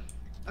 Come on.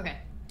 Okay.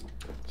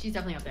 She's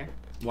definitely up there.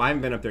 Well, I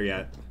haven't been up there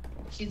yet.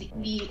 She's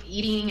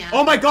eating out.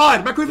 Oh my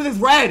god! My crucifix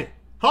is red!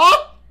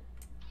 Huh?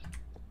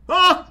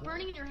 Huh? It's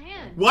burning in your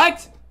hand.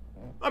 What?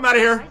 I'm out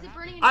of here. Why is it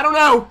burning in I don't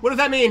know. What does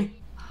that mean?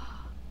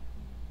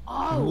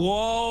 Oh.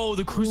 Whoa,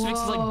 the crucifix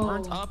is like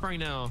burnt up right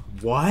now.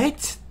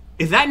 What?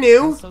 Is that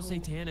new? That's so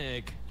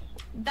satanic.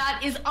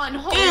 That is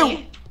unholy.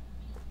 Ew.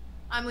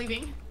 I'm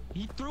leaving.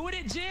 He threw it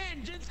at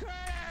Jen. Jen's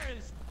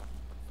cursed.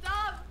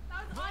 Stop.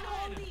 That's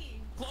unholy.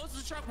 Close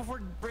the truck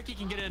before Ricky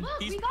can get in. Look,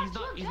 He's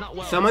not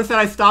well. Someone said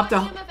I stopped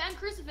EMF and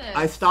crucifix.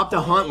 I stopped a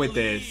hunt with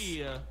this.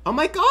 Holy. Oh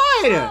my god!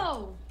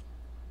 Oh.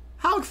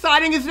 How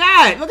exciting is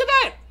that? Look at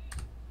that!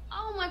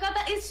 Oh my god,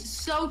 that is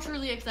so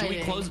truly Do exciting.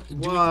 we close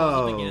them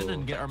Whoa. again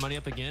and get our money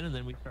up again and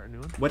then we start a new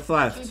one? What's Can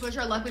we left? push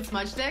our luck with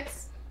smudge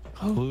sticks?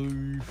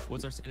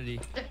 What's our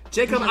sanity?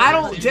 Jacob,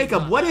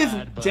 Jacob,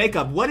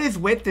 what is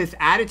with this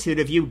attitude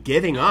of you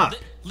giving up?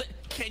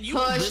 Can you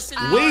Push listen?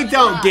 out. We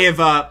don't give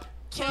up.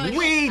 Push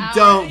We our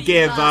don't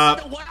give luck. up.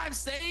 You know what I'm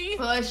saying?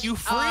 Push You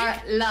freak.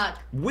 our luck.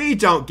 We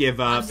don't give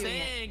I'm up.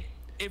 saying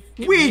if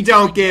We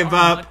don't give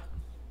up.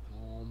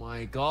 Oh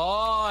my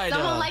god.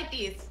 Someone light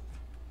these.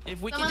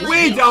 If we someone can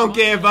light We these. don't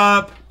give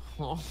up.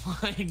 Oh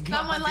my god.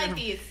 Someone light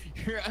these.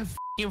 You're a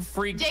f***ing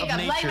freak Jacob,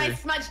 of light my nature.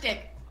 smudge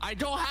stick. I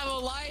don't have a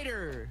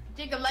lighter.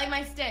 Jacob, light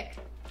my stick.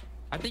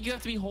 I think you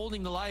have to be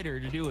holding the lighter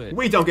to do it.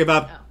 We don't give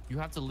up. Oh. You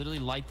have to literally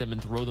light them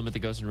and throw them at the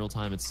ghost in real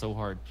time. It's so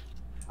hard.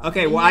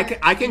 Okay, well I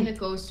In the can.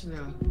 ghost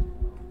room.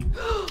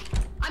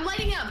 I'm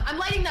lighting them. I'm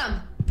lighting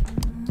them.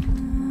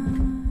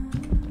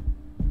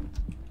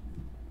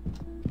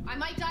 I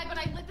might die, but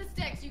I lit the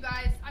sticks, you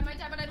guys. I might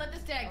die, but I lit the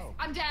sticks. Oh.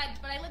 I'm dead,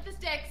 but I lit the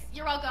sticks.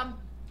 You're welcome.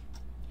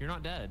 You're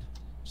not dead.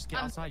 Just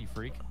get outside, you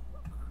freak.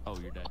 Oh,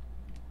 you're dead.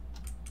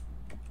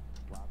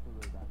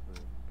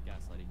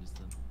 Gaslighting just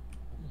then.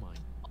 Oh my.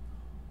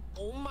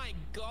 Oh my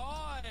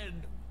god!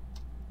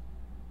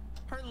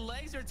 Her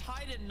legs are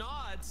tied in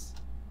knots.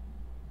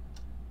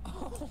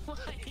 Oh my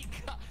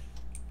god.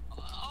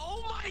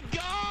 Oh my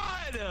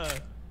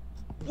god!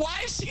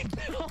 Why is she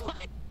doing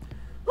like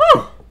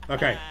Whew.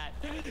 Okay.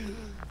 that?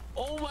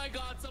 Oh my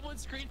god, someone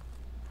screamed.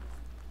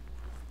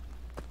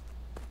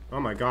 Oh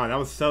my god, that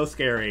was so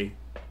scary.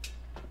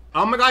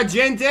 Oh my god,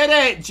 Jen did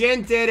it!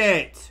 Jen did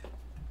it!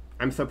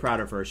 I'm so proud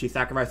of her. She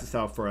sacrificed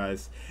herself for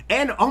us.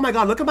 And, oh my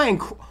god, look at my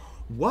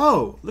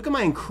whoa! Look at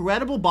my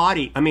incredible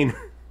body. I mean,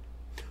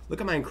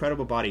 look at my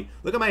incredible body.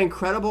 Look at my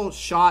incredible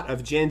shot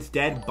of Jen's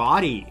dead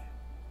body.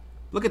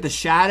 Look at the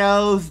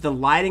shadows, the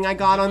lighting I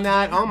got on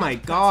that. Oh my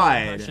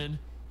god.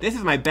 This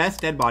is my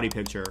best dead body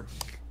picture.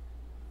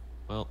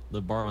 Well,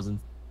 the bar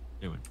wasn't.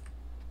 Anyway.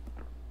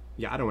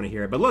 Yeah, I don't want to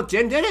hear it. But look,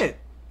 Jen did it!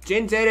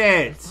 Jen did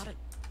it!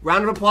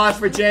 Round of applause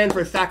for Jen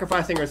for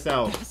sacrificing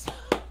herself.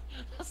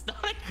 That's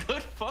not a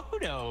good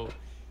photo.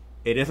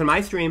 It is in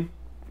my stream.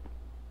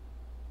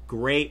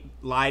 Great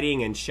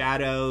lighting and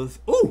shadows.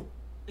 Ooh!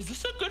 Is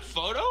this a good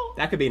photo?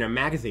 That could be in a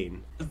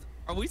magazine.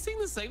 Are we seeing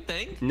the same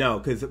thing? No,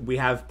 because we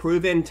have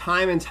proven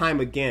time and time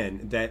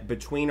again that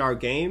between our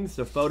games,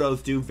 the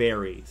photos do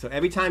vary. So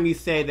every time you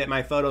say that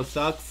my photo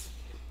sucks,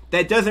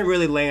 that doesn't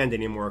really land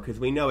anymore because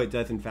we know it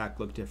does in fact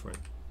look different.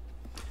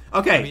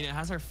 Okay. I mean, it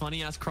has her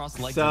funny ass cross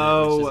legs.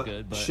 So, which is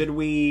good, but... should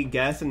we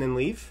guess and then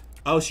leave?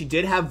 Oh, she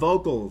did have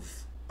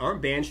vocals.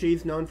 Aren't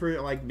banshees known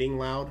for, like, being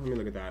loud? Let me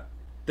look at that.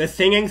 The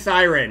singing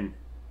siren.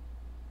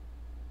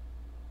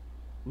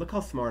 Look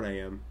how smart I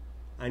am.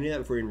 I knew that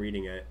before even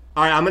reading it.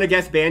 Alright, I'm gonna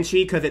guess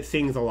banshee because it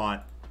sings a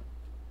lot.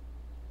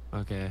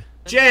 Okay.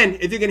 Jen,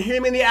 if you can hear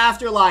me in the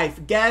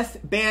afterlife, guess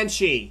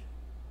banshee.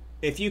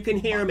 If you can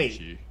hear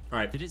me. All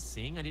right. Did it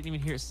sing? I didn't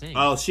even hear it sing.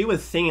 Oh, she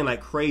was singing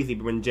like crazy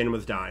when Jenn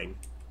was dying.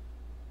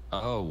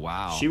 Oh,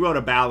 wow. She wrote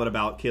a ballad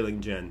about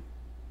killing Jenn.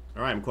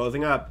 All right, I'm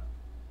closing up.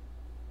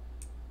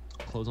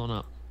 Close on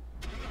up.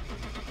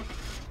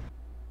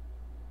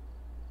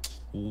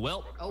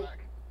 Well,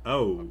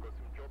 Oh.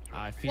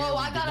 I feel Whoa, we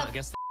I did got not a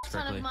guess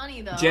ton correctly. of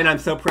money though. Jenn, I'm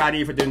so proud of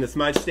you for doing the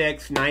smudge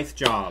sticks. Nice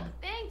job.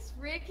 Thanks,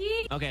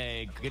 Ricky.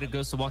 Okay, get a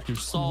ghost to walk through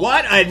salt.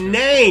 What a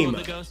name!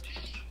 The ghost.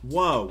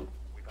 Whoa.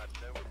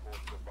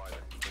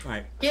 All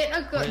right. Get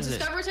a What ghost. is it?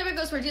 Discover what type of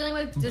ghost we're dealing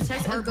with.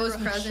 Detect a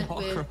ghost present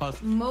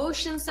with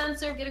motion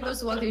sensor. Get a ghost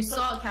to walk through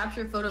salt.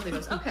 Capture a photo of the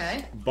ghost.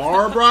 Okay.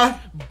 Barbara.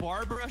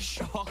 Barbara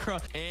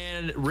Shawcross.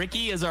 And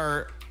Ricky is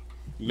our...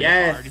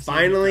 Yes,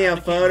 finally a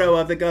photo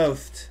of the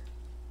ghost.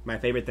 My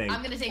favorite thing.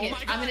 I'm gonna take Oh it. my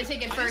I'm gonna God.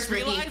 take it I first, just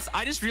Ricky. realized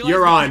You're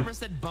the on. camera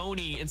said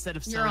Boney instead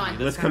of You're Sony. on.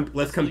 That's Let's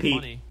that's compete. really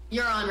funny.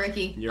 You're on,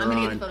 Ricky. You're I'm gonna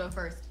on. get the photo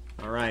first.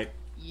 All right.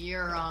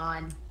 You're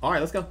on. All right,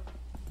 let's go.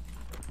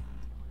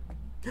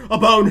 A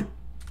bone.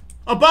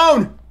 A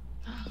bone.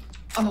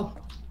 Oh,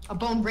 a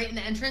bone right in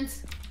the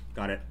entrance?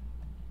 Got it.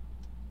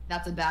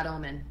 That's a bad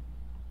omen.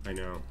 I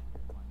know.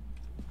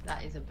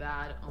 That is a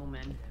bad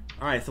omen.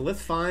 All right, so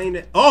let's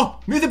find. Oh,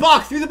 music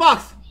box. Music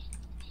box.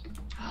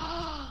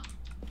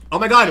 Oh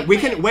my God, we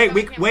can wait.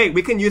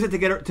 We can use it to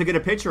get a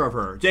picture of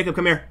her. Jacob,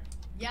 come here.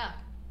 Yeah.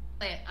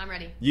 Play it. I'm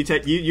ready. You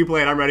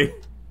play it. I'm ready.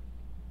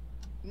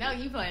 No,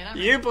 you play it. I'm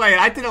ready. You play it.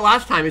 I did it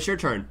last time. It's your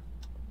turn.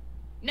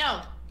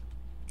 No.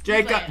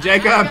 Jacob, play it. I'm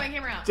Jacob, got my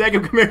camera out.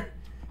 Jacob, come here.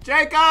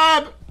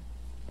 Jacob,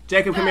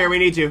 Jacob, come No. here. We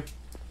need you.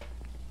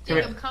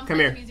 Jacob, come come play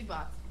here. the music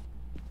box.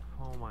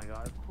 Oh my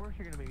God, of course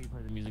you're going to make me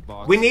play the music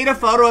box. We need a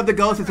photo of the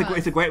ghost.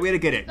 It's a great way to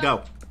get it.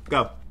 Go,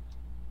 go.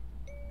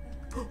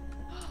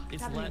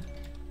 It's happening? let...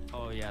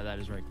 Oh yeah, that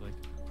is right click.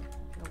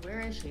 No, where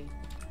is she?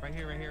 Right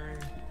here, right here,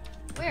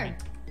 right here. Where?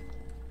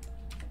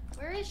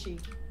 Where is she?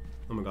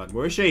 Oh my God,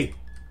 where is she?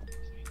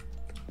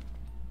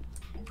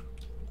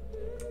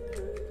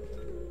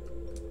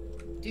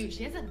 Dude,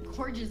 she has a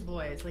gorgeous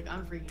voice. Like,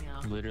 I'm freaking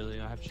out. Literally,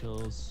 I have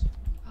chills.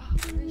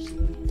 Where is she? I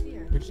can't see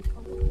her. Here she-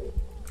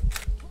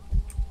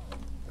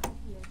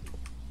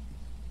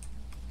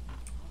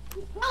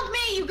 Help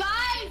me, you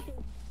guys!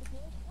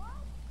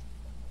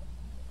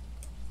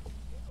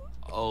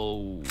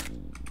 Oh.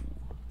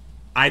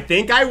 I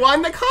think I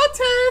won the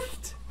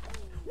contest.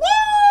 Woo!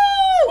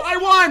 I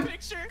won.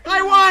 Picture.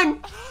 I won.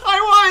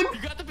 I won.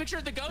 You got the picture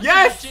of the ghost?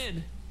 Yes!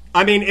 Jen?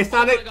 I mean, it's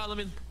not Oh a my God, let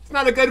me... it's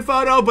not a good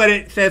photo, but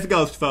it says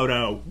ghost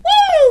photo.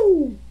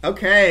 Woo!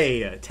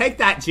 Okay, take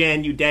that,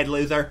 Jen, you dead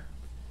loser.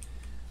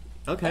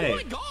 Okay. Oh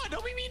my God,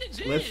 don't be mean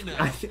to Let's,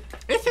 Jen.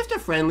 it's just a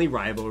friendly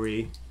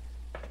rivalry.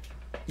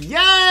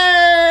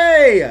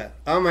 Yay!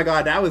 Oh my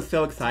God, that was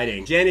so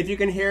exciting. Jen, if you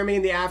can hear me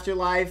in the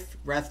afterlife,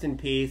 rest in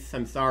peace.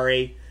 I'm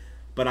sorry.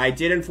 But I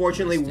did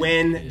unfortunately Rest in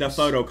win the peace.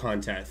 photo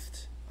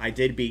contest. I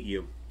did beat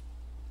you.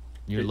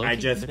 You're I low-key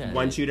just good at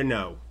want it. you to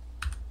know.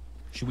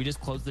 Should we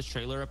just close this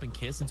trailer up and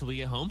kiss until we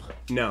get home?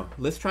 No,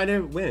 let's try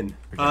to win.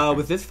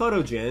 Was this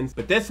photo Jen's?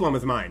 But this one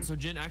was mine. So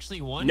Jen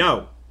actually won?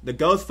 No, the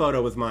ghost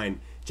photo was mine.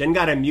 Jen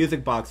got a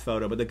music box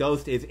photo, but the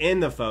ghost is in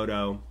the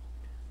photo.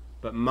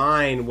 But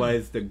mine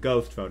was the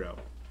ghost photo.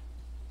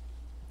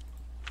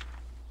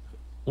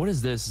 What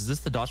is this? Is this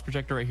the Dodge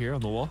projector right here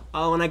on the wall?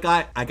 Oh, and I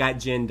got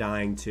Jen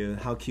dying too.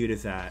 How cute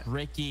is that?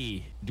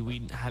 Ricky, do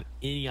we have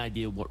any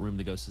idea what room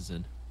the ghost is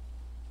in?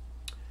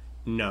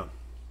 No.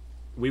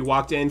 We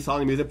walked in, saw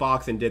the music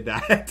box, and did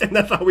that. And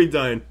that's all we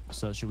done.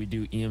 So should we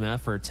do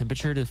EMF or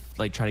temperature to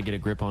like try to get a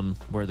grip on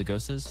where the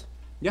ghost is?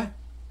 Yeah.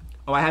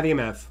 Oh, I have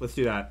EMF. Let's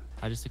do that.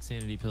 I just took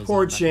sanity pills.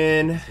 Poor I'm back at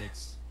Jen.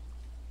 56.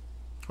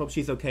 Hope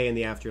she's okay in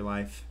the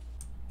afterlife.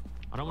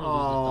 I don't want to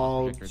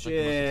Oh, lose this Dodge projector.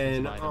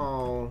 It's like the most Jen. expensive item.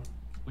 Oh,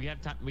 We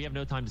have time. We have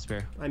no time to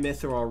spare. I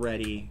miss her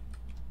already.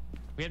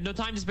 We have no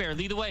time to spare.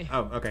 Lead the way.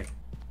 Oh, okay.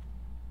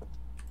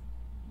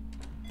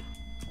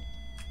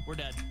 We're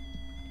dead.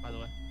 By the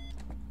way.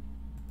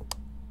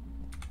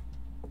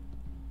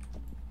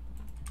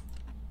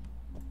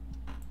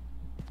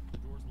 The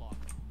door's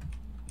locked.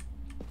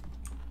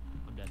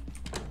 I'm dead.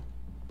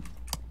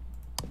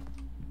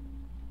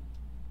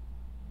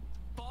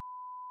 Fuck,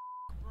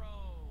 bro.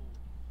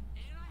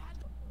 And I had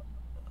to...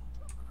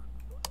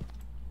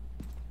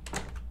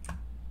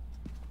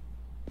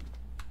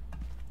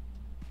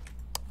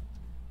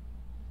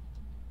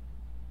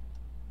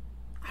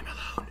 I'm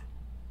alone.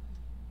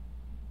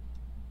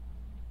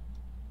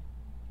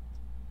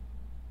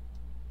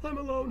 I'm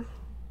alone.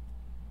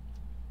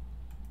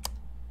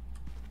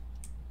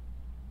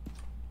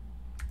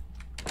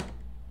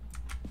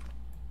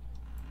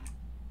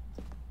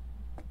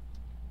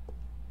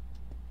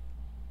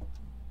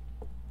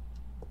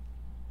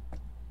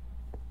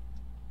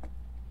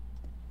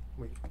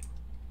 Wait.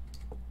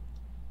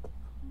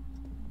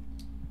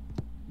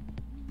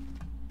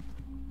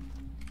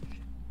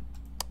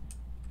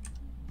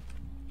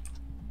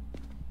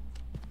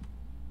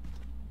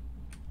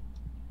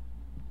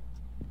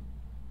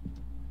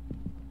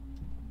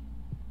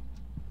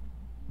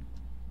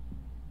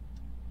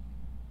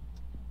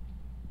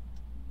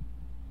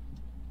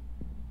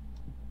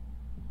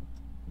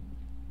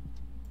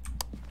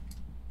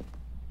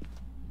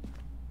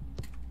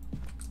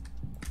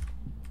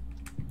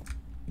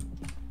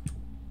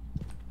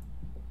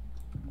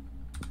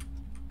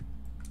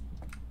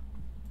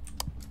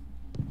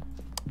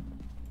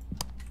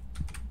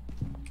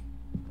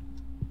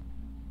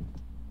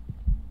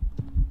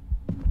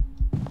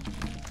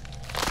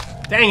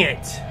 Dang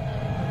it!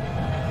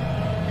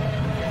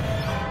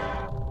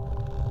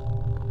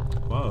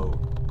 Whoa.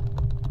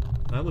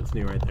 That looks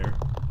new right there.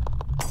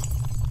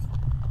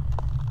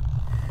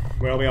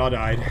 Well, we all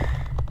died.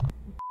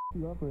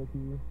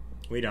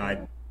 We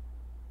died.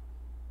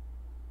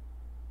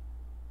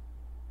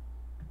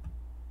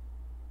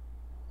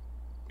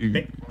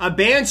 A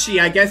banshee,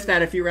 I guessed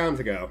that a few rounds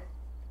ago.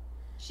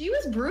 She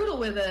was brutal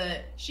with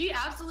it. She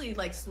absolutely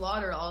like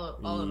slaughtered all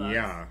of us.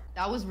 Yeah.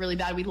 That was really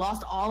bad. We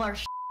lost all our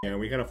Yeah,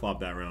 we kind of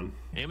flopped that round.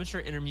 Amateur,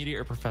 intermediate,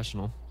 or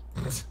professional?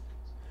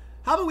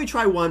 How about we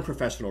try one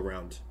professional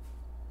round?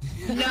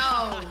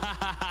 No.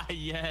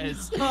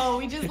 Yes. Oh,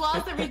 we just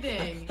lost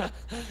everything.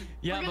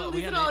 Yeah, We're gonna but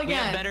lose it all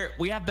again.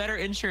 we have better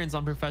insurance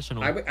on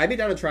professional. I'd be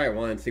down to try it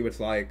once, see what it's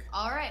like.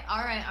 All right. All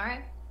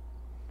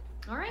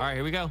right,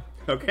 here we go.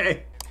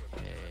 Okay.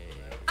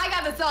 I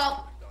got the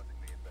salt.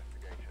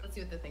 Let's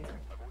see what the things are.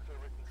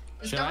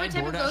 Discover what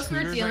type of ghost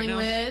we're dealing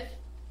with.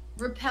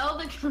 Repel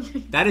the.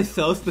 That is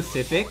so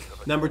specific.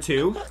 Number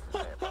 2.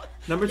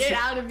 Number 2. Get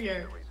out of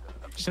here.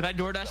 Should I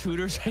DoorDash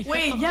Hooters right now?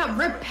 Wait, yeah,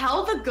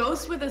 repel the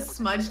ghost with a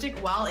smudge stick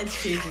while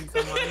it's chasing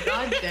someone.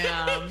 God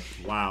damn.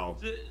 Wow.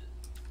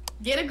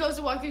 Get a ghost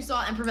to walk through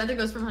salt and prevent the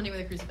ghost from hunting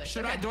with a crucifix.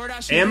 Should I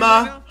DoorDash Hooters Emma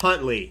right now?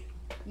 Huntley,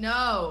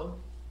 No.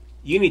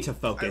 you need to Are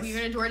focus. we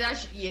gonna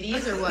DoorDash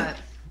Yiddies or what?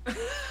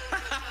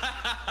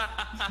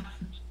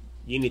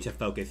 You need to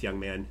focus, young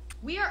man.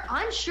 We are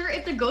unsure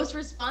if the ghost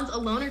responds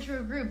alone or to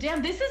a group.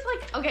 Damn, this is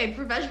like, okay,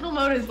 professional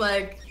mode is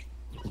like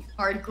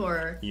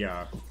hardcore.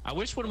 Yeah. I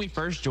wish when we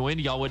first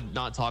joined, y'all would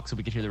not talk so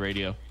we could hear the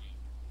radio.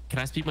 Can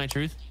I speak my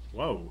truth?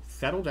 Whoa,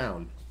 settle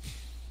down.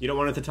 You don't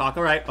want it to talk?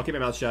 All right, I'll keep my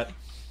mouth shut.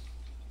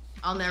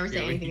 I'll never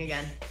say anything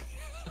again.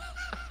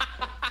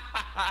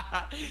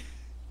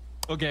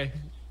 Okay.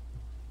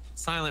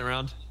 Silent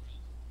round.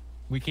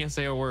 We can't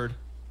say a word.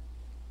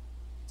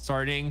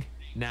 Starting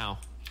now.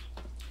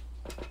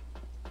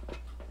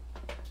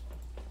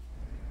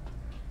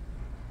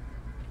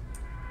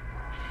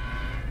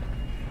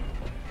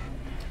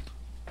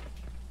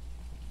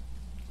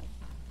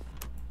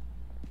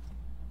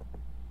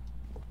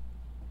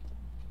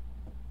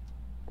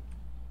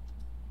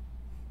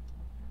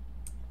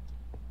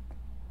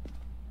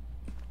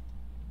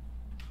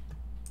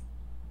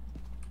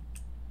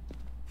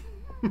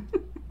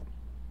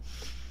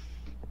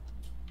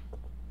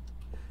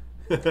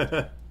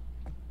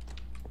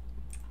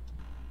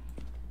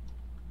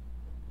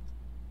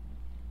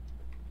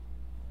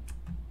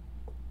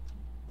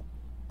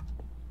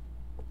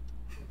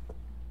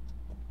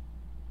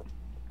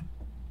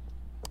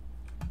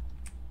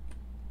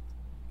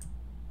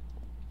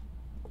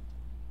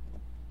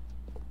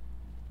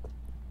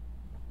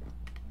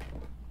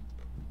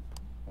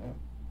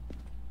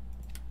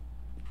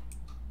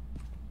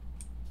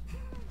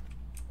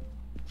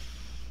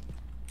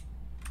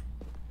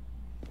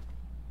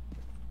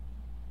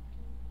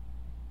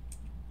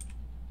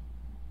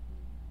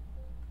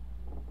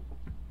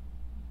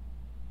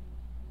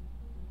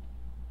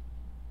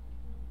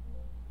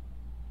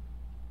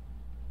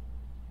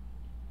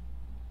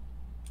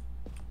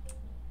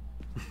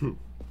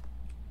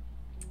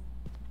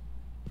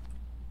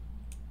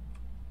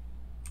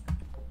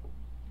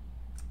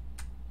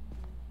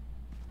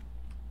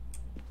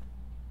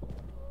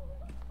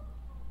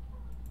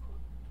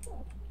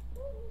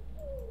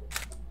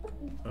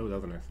 Oh, that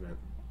was an accident.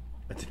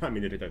 I did not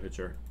mean to take that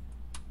picture.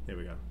 There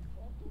we go.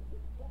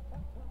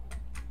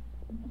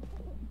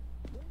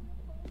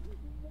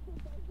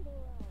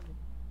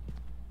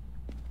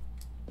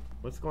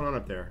 What's going on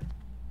up there?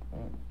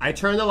 I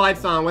turned the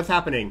lights on. What's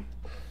happening?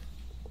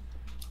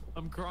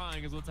 I'm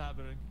crying is what's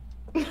happening.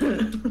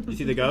 You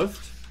see the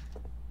ghost?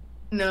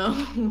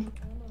 No.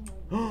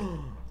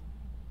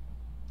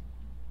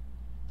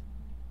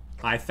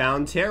 I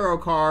found tarot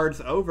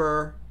cards.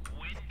 Over.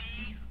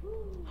 Whitney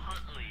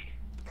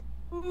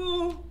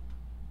Huntley.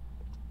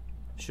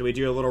 Should we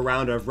do a little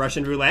round of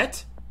Russian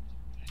roulette?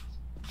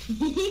 Who,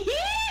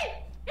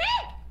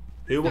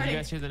 Did you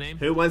guys hear the name?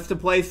 who wants to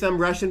play some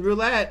Russian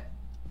roulette?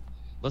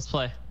 Let's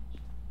play.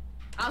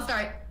 I'll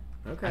start.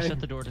 Okay. I shut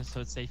the door so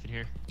it's safe in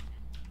here.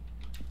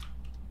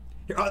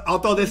 Here, I'll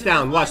throw this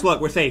down. Watch, look,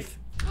 we're safe.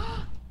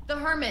 The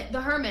hermit.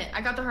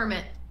 I got the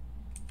hermit.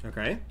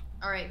 Okay,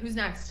 All right, who's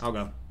next? I'll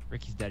go.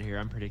 Ricky's dead here.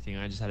 I'm predicting.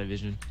 I just had a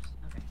vision.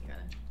 Okay, you got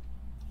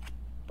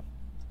it.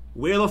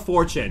 Wheel of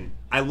Fortune.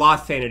 I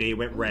lost sanity. It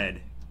went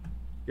red.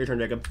 Your turn,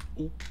 Jacob.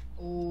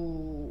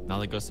 Ooh. Now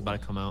the ghost is about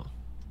to come out.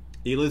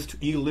 You lose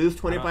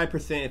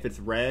 25% if it's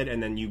red,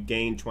 and then you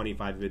gain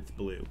 25 if it's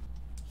blue.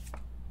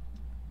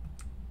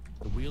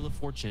 The Wheel of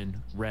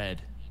Fortune,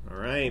 red. All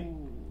right,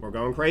 we're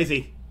going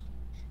crazy.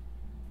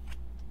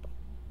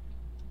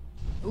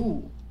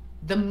 Ooh.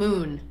 The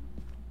moon.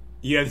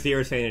 You have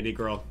 0 sanity,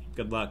 girl.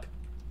 Good luck.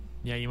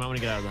 Yeah, you might want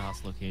to get out of the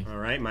house, Loki. All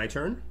right, my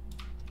turn.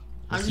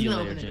 I'm see just you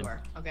gonna later, open the Jen.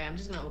 door. Okay, I'm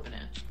just gonna open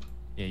it.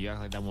 Yeah, you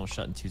act like that won't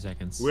shut in 2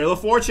 seconds. Wheel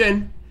of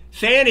Fortune.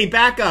 Sandy,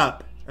 back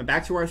up. I'm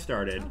back to where I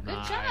started. Good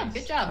Nice. job.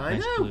 Good job. I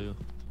Nice know. blue.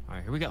 All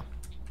right, here we go.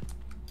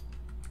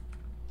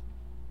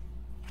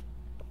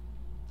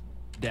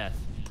 Death.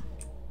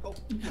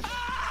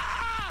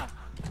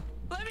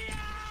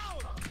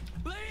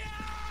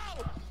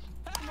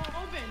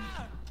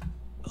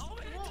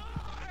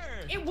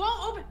 It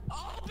won't open.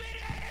 Open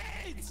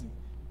it!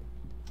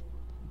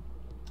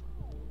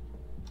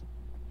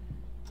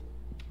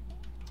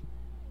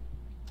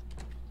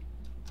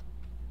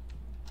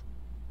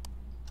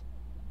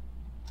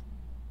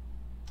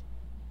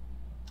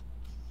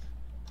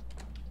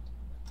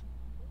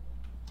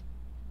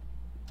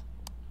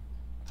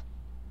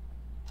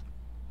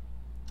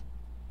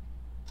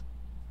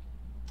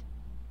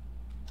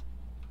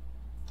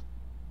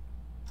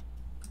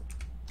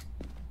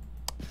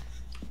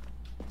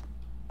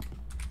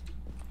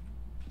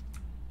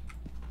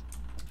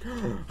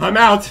 I'm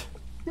out.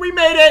 We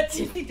made it.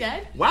 Is he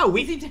dead? Wow,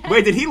 Is he dead?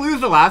 wait, did he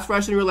lose the last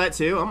Russian roulette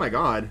too? Oh my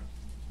god.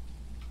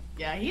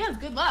 Yeah, he has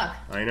good luck.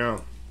 I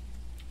know.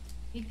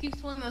 He keeps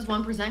pulling those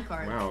 1%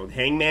 cards. Wow,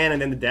 hangman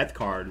and then the death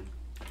card.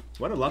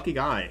 What a lucky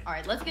guy. All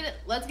right, let's get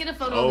a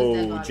photo of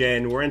his dead Oh, body.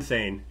 Jen, we're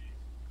insane.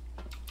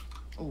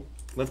 Oh.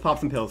 Let's pop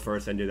some pills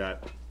first and do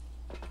that.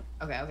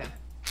 Okay.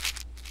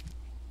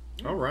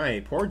 All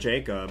right, poor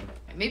Jacob.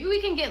 Maybe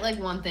we can get like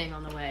one thing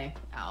on the way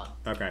out.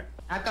 Okay.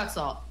 I've got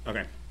salt.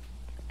 Okay.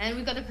 And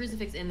we've got the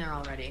crucifix in there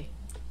already.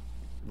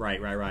 Right.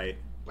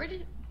 Where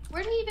did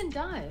he even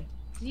die?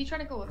 Did he try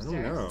to go I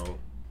upstairs? don't know.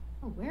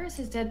 Oh, where is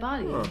his dead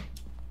body? Huh.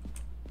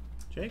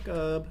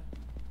 Jacob.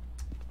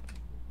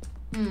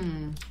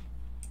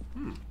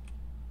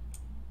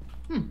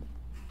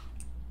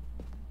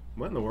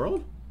 What in the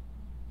world?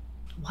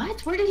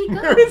 What? Where did he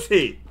go? Where is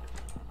he?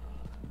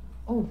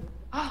 Oh.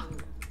 Ah.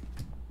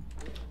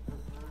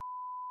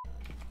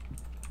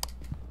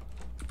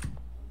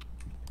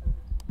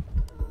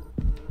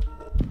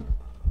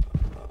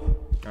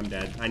 I'm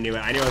dead. I knew it.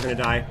 I knew I was gonna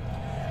die.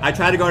 I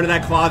tried to go into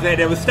that closet.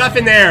 There was stuff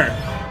in there.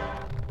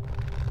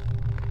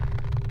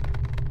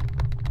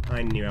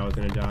 I knew I was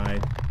gonna die.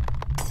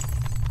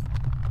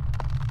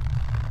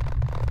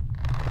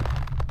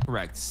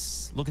 Correct.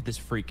 Look at this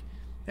freak.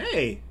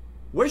 Hey,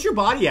 where's your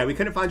body at? We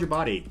couldn't find your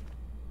body.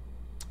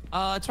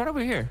 It's right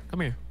over here.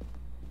 Come here.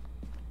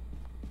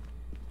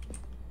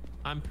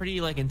 I'm pretty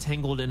like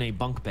entangled in a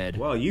bunk bed.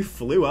 Whoa, you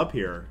flew up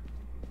here.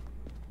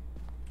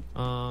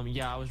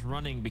 Yeah, I was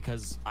running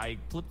because I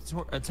flipped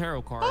a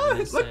tarot card Oh, and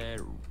it look. said...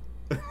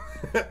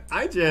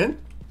 Hi, Jen.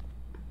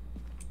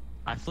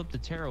 I flipped a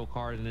tarot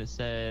card and it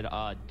said,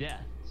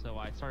 death. So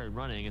I started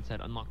running. It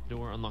said, unlock the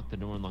door, unlock the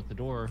door, unlock the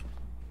door.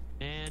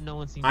 And no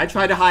one seems I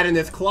tried to hide in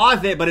this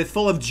closet, but it's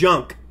full of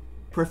junk.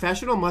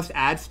 Professional must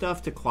add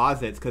stuff to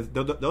closets because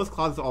those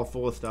closets are all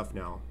full of stuff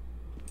now.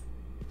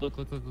 Look.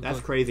 That's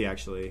look. crazy,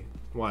 actually.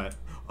 What?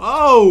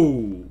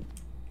 Oh!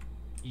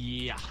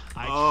 Yeah.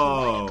 I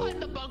Oh. tried to climb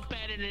the bunk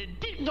bed and it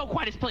didn't go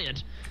quite as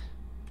planned.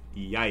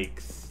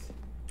 Yikes.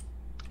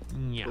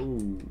 Yeah.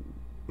 Ooh.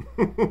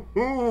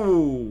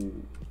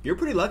 Ooh. You're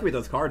pretty lucky with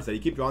those cards, though. You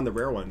keep drawing the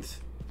rare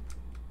ones.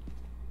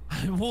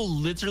 I will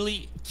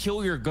literally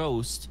kill your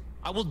ghost.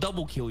 I will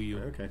double kill you.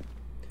 Okay.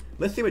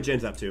 Let's see what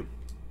Jen's up to.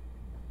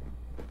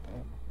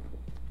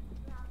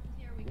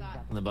 Here we got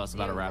On the bus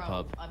about to wrap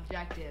up.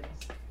 objectives.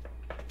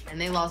 And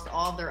they lost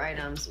all of their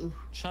items. Oof.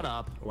 Shut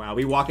up. Wow,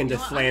 we walk into You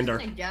know what? slander.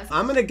 I'm just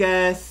gonna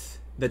guess.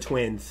 The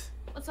twins.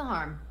 What's the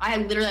harm? I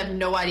literally have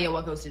no idea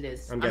what ghost it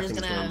is. I'm just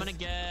guessing gonna. I'm gonna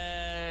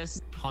guess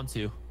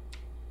Hantu.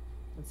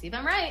 Let's see if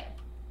I'm right.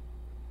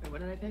 Wait, what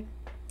did I pick?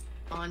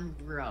 On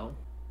row.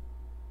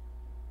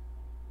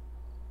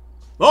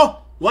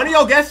 Oh! One of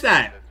y'all guessed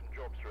that!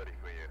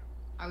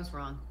 I was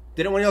wrong.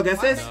 Didn't one of y'all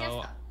guess Why this? did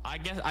No,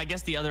 I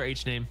guess the other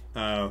H name.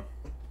 Oh.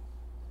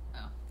 Oh.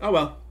 Oh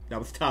well. That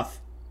was tough.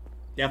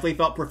 Definitely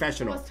felt It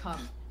professional. was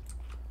tough.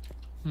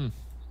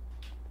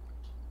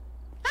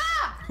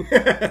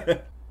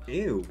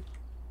 Ew.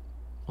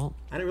 Well,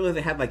 I didn't realize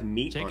they had like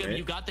meat Jacob, on it.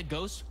 you got the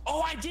ghost?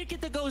 Oh, I did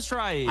get the ghost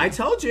right. I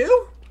told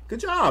you. Good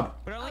job.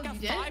 But I only got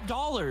you did?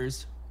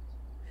 $5.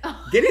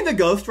 Getting the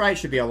ghost right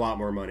should be a lot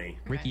more money.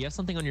 Ricky, you have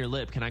something on your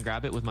lip. Can I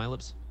grab it with my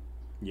lips?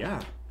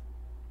 Yeah.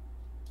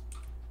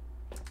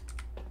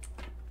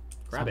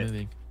 Grab Stop it.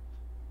 moving.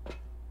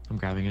 I'm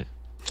grabbing it.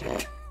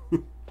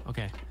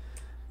 Okay.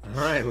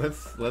 All right,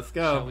 let's go.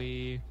 Shall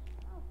we?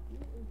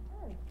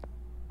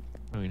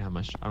 I don't even have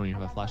much. I don't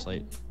even have a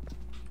flashlight.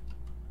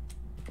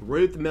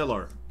 Ruth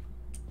Miller.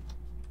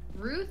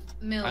 Ruth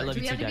I Miller. love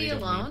Do we you have too, to be Daddy,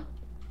 don't alone?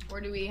 Or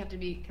do we have to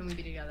be, can we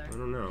be together? I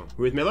don't know.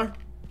 Ruth Miller?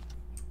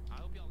 I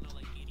hope y'all know,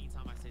 like,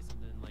 anytime I say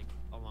something like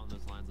along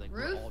those lines, like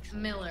we're Ruth all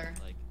trolling. Miller.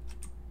 Like,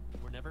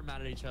 we're never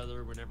mad at each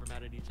other. We're never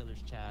mad at each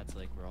other's chats.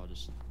 Like, we're all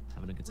just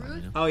having a good time. Ruth?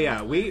 You know? Oh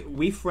yeah,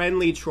 we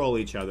friendly troll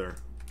each other.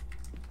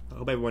 I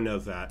hope everyone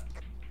knows that.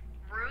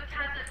 Ruth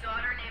has a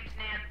daughter named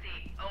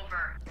Nancy.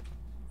 Over.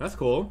 That's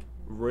cool.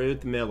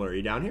 Ruth Miller, are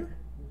you down here?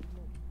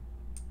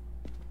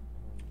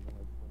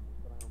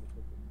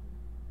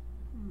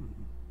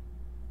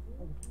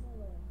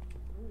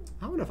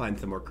 I want to find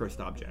some more cursed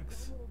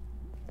objects.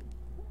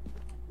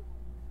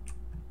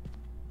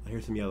 I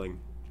hear some yelling.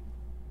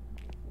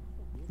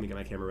 Let me get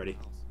my camera ready.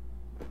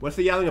 What's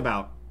the yelling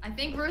about? I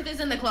think Ruth is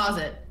in the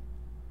closet.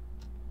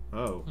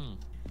 Oh.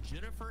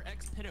 Jennifer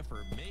X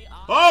Pinnifer, may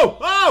I? Oh!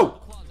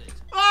 Oh! Closet.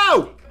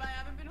 Oh! But I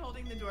haven't been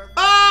holding the door.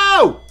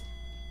 Oh!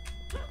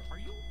 Are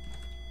you?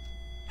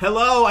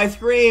 Hello, I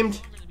screamed.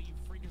 Longer than me, you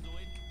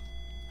freakazoid?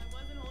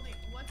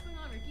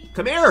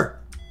 Come here.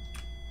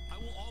 I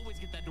will always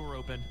get that door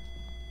open.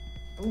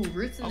 Ooh,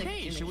 Ruth's in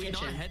Okay, the should we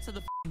kitchen. not head to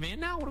the van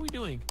now? What are we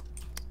doing?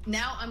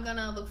 Now I'm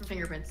gonna look for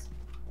fingerprints.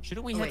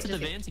 Shouldn't we Oh, head wait, to the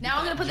just van kidding. to Now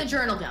I'm get gonna put the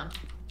journal down.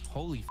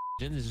 Holy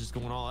Jen is just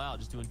going all out,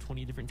 just doing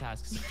 20 different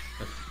tasks.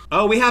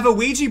 Oh, we have a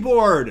Ouija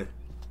board.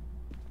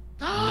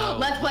 No.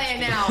 Let's play it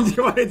now. Do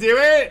you want to do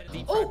it?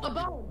 Oh, a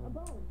bone. A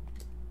bone.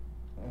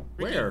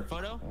 Ricky, Where?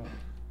 Photo?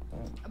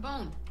 A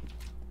bone.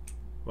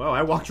 Whoa,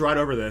 I walked right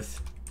over this.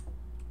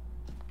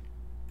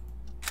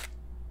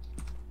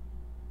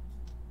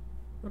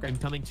 Okay.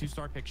 Incoming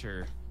 2-star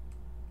picture.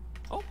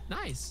 Oh,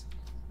 nice.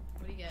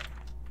 What do you get?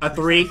 A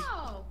 3.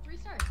 Oh, 3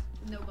 stars.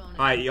 No bonus.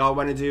 All right, y'all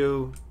want to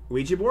do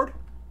Ouija board?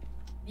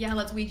 Yeah,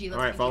 let's Ouija. Let's All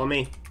right, Ouija. follow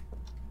me.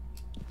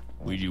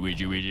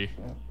 Ouija.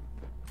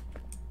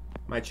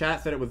 My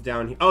chat said it was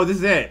down here. Oh, this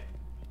is it.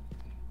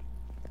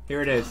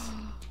 Here it is.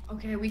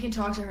 Okay, we can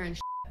talk to her and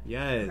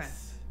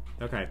Yes.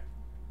 Okay.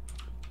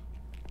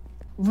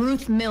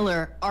 Ruth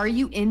Miller, are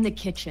you in the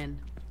kitchen?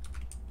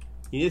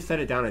 You need to set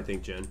it down, I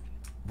think, Jen.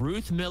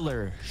 Ruth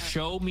Miller,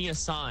 show me a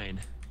sign.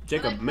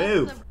 Jacob,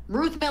 move.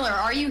 Ruth Miller,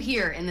 are you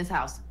here in this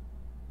house?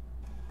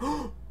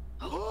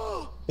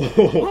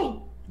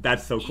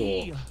 That's so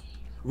cool. E.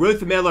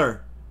 Ruth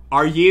Miller,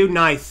 are you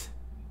nice?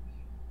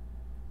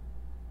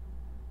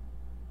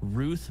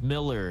 Ruth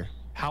Miller,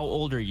 how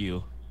old are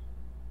you?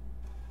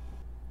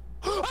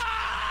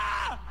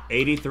 83. 83!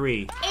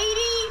 83!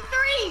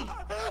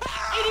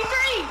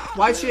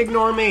 Why'd she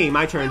ignore me?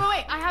 My turn.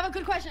 Wait, I have a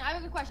good question.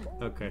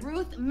 Okay.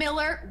 Ruth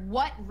Miller,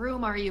 what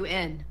room are you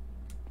in?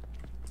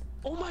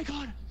 Oh my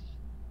god.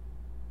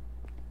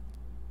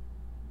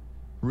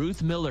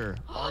 Ruth Miller,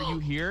 are you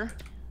here?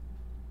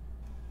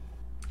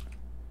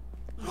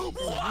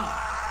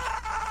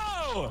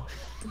 Wow!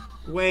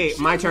 Wait,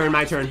 my turn.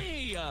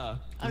 Hey,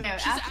 Okay,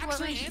 she's ask her what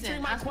actually room she's answering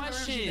in. my Ask her what room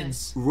she's in.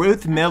 questions.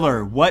 Ruth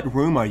Miller, what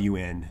room are you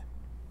in?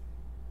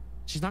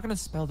 She's not gonna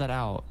spell that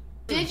out.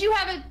 Did you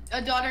have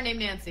a daughter named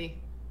Nancy?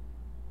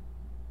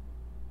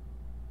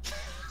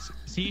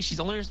 See, she's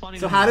only responding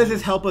So to how me. does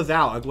this help us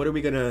out? Like, what are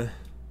we gonna...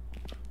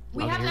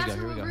 We Okay, haven't here we asked go,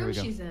 her here we what go, here room we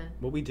go. she's in.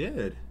 Well, we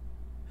did.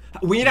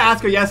 We need to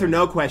ask her yes or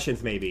no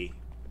questions, maybe.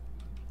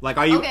 Like,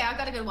 are you... Okay, I've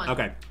got a good one.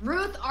 Okay.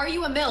 Ruth, are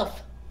you a MILF?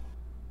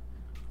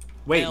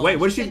 Wait, L.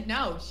 what is She she... said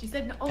no. She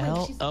said no. Oh,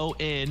 wait, she's...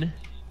 L-O-N.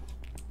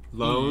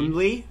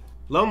 Lonely?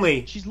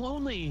 Lonely. She's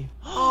lonely.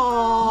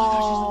 Oh,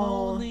 She's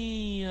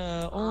lonely.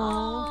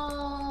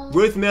 Oh.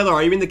 Ruth Miller,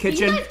 are you in the Can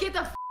kitchen? you guys get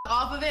the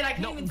off of it? I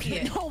can't No, even see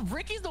it. no,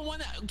 Ricky's the one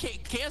that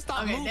can't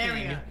stop Okay, moving. there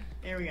we go.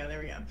 There we go. There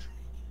we go.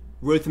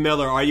 Ruth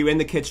Miller, are you in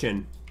the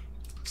kitchen?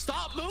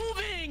 Stop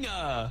moving!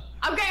 Okay,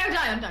 I'm done.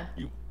 I'm done.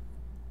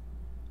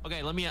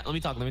 Okay, let me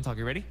talk.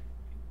 You ready?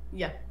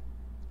 Yeah.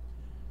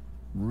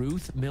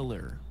 Ruth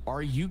Miller,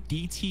 are you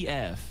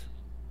DTF?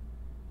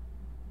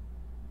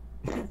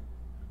 Go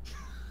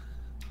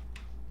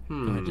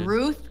ahead, Jen.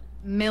 Ruth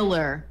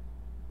Miller,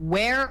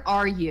 where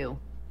are you?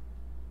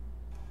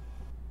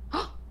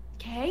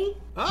 Okay.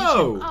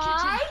 Oh!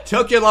 I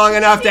Took you long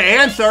enough to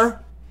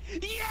answer.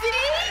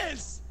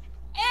 Yes!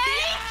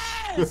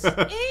 Yes!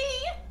 Yes!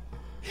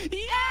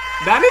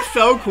 That is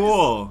so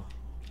cool.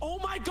 Oh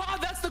my god,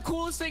 that's the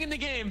coolest thing in the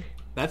game.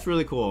 That's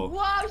really cool.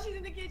 Wow, she's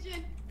in the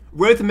kitchen.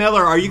 Ruth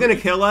Miller, are you gonna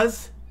kill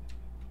us?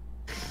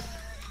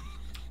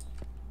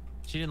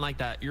 She didn't like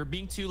that. You're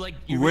being too like.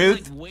 You're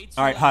Ruth? Being, like, way too,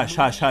 All right, like, hush,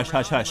 hush, moving hush,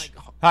 hush, around, hush.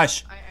 like,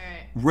 Hush. All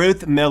right.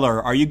 Ruth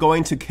Miller, are you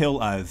going to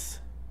kill us?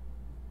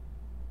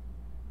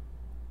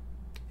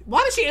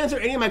 Why did she answer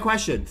any of my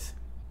questions?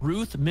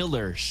 Ruth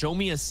Miller, show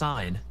me a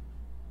sign.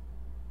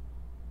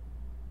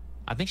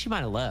 I think she might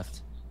have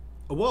left.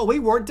 Well, we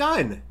weren't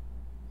done.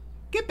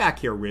 Get back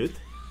here, Ruth.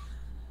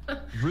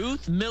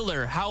 Ruth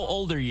Miller, how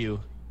old are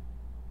you?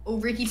 Oh,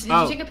 Ricky, did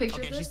Oh. you take a picture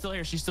Okay, of this? she's still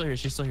here. She's still here.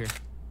 She's still here.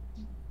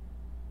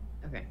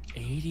 Okay.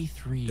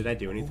 83. Did I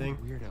do anything?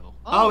 Oh, weirdo.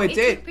 Oh, it took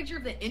did. a picture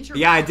of the intro.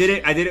 Yeah, I did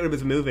it. I did it when it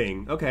was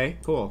moving. Okay,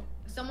 cool.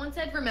 Someone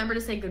said, "Remember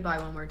to say goodbye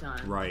one more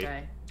time." Right.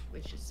 Okay.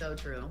 Which is so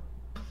true.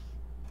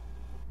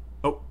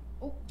 Oh.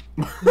 Oh.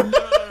 All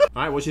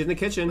right, well, she's in the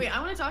kitchen. Wait, I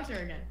want to talk to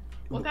her again.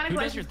 What kind of Who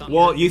does your questions? thumbnails?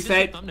 Well, Who you does your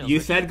said thumbnails, you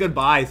Ricky? said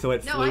goodbye, so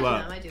it No, I flew do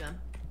up. them. I do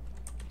them.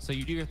 So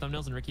you do your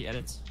thumbnails and Ricky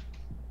edits?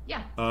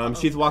 Yeah.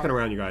 She's walking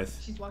around, you guys.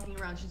 She's walking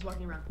around. She's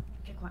walking around.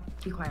 Okay, quiet.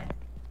 Be quiet.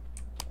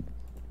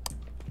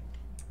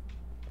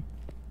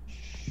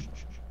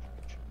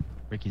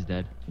 Ricky's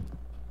dead.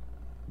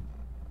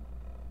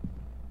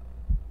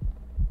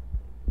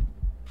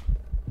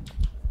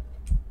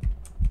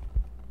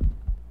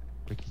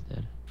 Ricky's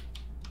dead.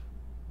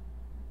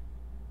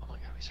 Oh my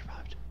god, we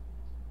survived.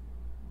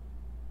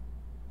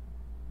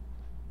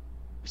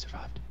 We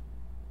survived.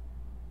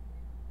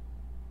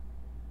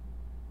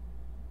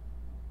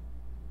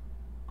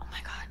 Oh my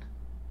god.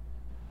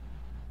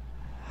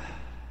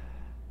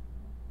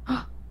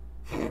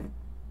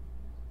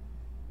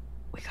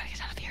 We gotta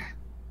get out of here.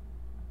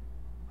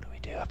 What do we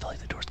do? I feel like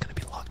the door's gonna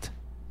be locked.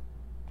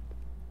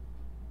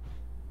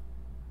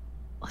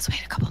 Let's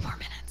wait a couple more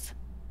minutes.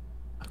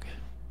 Okay.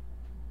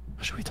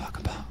 What should we talk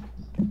about?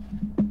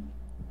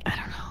 I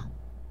don't know.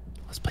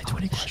 Let's play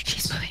 20 questions.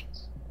 She's moving.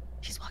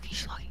 She's walking.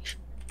 She's walking.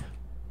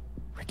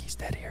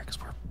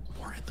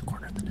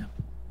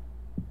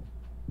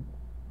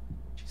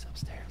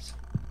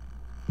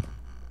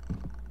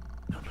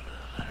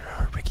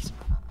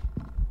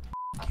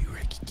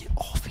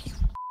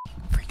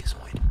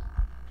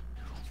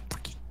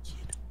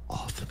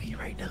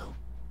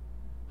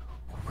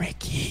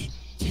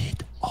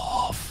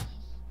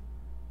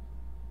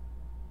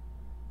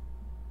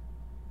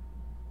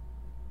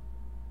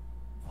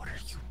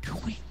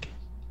 doing?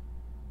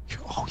 You're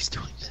always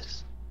doing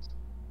this.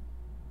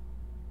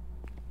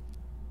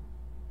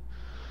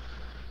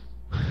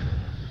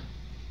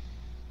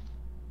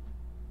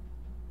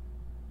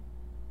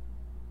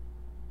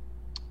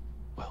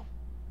 Well,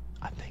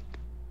 I think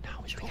now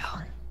we should go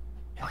for it.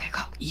 Yeah. Okay,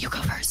 go. You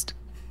go first.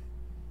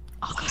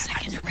 I'll go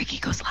second and Ricky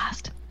goes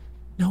last.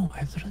 No,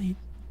 I've literally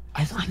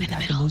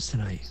died the most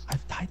tonight.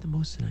 I've died the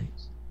most tonight.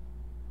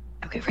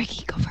 Okay,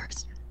 Ricky, go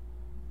first.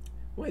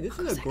 Wait, this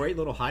is a great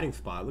little hiding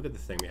spot. Look at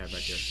this thing we have back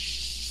here.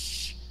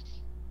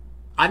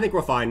 I think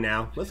we're fine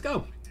now. Let's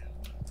go.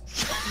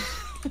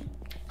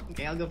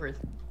 Okay, I'll go first.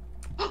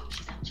 Oh,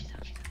 she's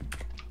out.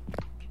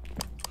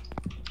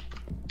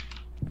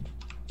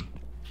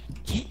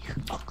 Get your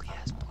ugly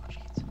ass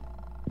bullshit.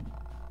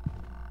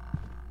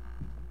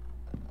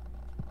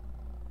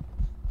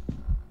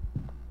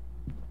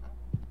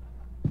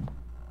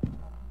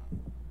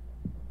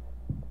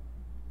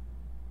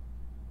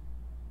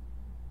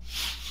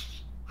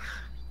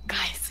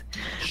 Guys,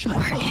 Shut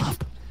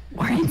up.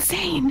 we're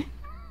insane.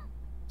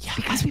 Yeah,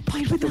 Because we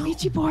played with the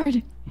Ouija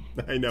board.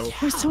 I know.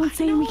 We're so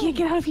insane, we can't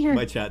get out of here.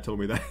 My chat told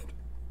me that.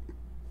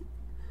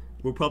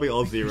 We'll probably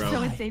all zero.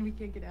 So insane, we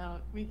can't get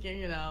out. We can't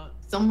get out.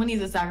 Someone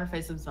needs to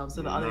sacrifice themselves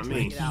so the others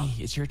me. can get out.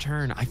 It's your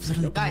turn. I've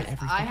literally done Guys,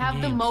 every I have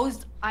fucking the game.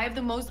 most. I have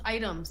the most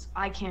items.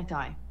 I can't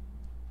die.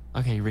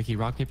 Okay, Ricky,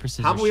 rock, paper,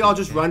 scissors. How about we all shoot,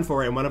 just okay? run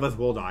for it and one of us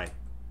will die?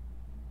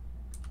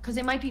 Because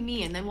it might be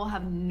me, and then we'll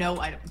have no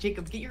item.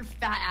 Jacob, get your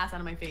fat ass out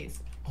of my face.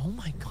 Oh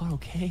my god,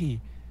 okay.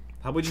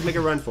 How about we just make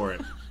a run for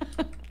it?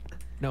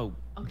 No,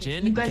 Okay,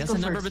 Jen, you guys guess go a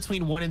number first.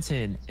 between 1 and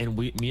 10, and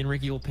me and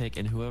Ricky will pick,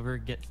 and whoever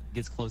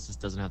gets closest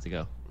doesn't have to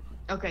go.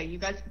 Okay, you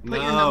guys put your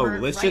No, number.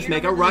 let's write just your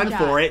make a numbers in run the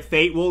for chat. it.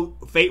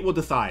 Fate will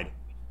decide.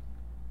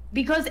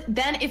 Because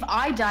then if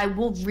I die,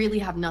 we'll really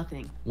have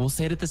nothing. We'll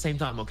say it at the same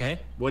time, okay?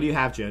 What do you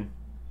have, Jen?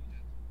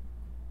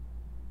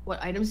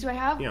 What items do I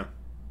have? Yeah.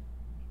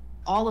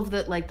 All of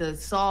the, like, the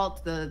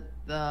salt,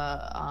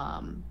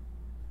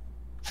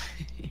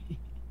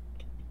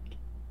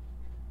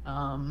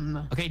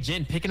 Okay,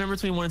 Jen, pick a number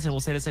between 1 and 10. We'll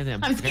say it at the same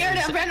time. I'm Okay, scared.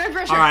 I'm under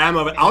pressure. All right, I'm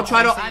over. I'll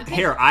try I'm to.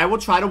 Here, I will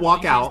try to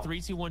walk out.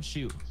 3, 2, 1,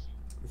 shoot.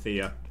 See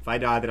ya. If I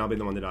die, then I'll be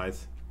the one that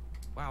dies.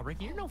 Wow,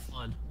 Ricky, you're no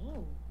fun.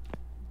 Oh.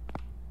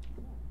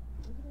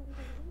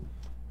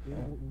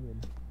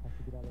 Ian has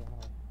to get out of the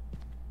house.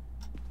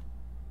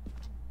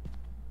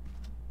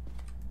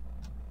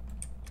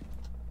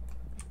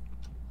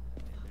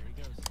 There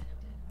he goes.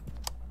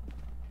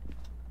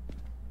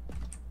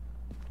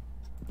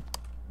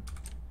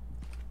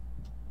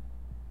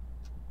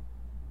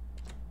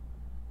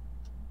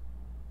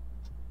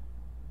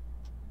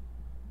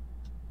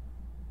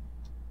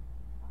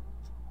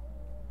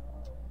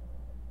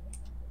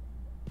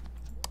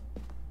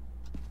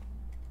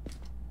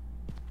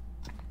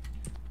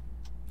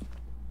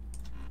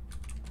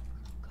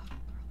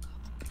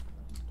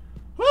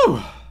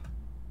 Whew.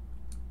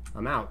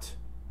 I'm out.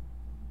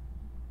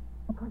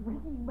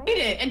 Made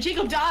it, and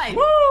Jacob died.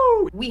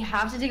 Woo! We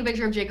have to take a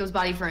picture of Jacob's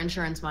body for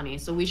insurance money,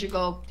 so we should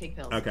go take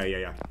pills. Okay,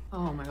 yeah.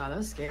 Oh my god, that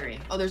was scary.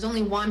 Oh, there's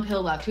only one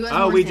pill left. Who has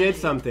Oh, more we did sanity?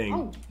 something.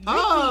 Oh, Ricky,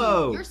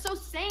 Oh! you're so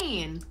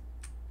sane.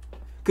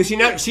 Because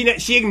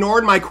she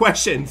ignored my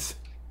questions.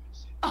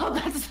 Oh,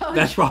 that's so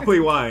That's true. probably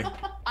why.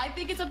 I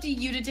think it's up to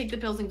you to take the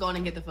pills and go on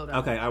and get the photo.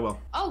 Okay, I will.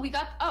 Oh,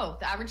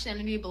 the average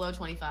sanity below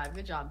 25.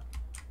 Good job.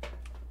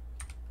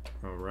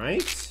 All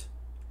right.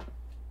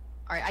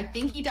 All right, I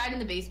think he died in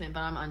the basement,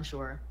 but I'm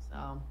unsure.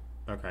 So,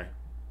 Okay.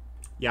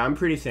 Yeah, I'm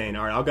pretty sane.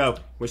 All right, I'll go.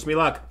 Wish me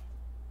luck.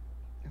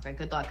 okay,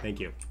 good luck. Thank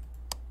you.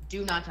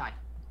 Do not die.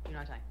 Do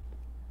not die.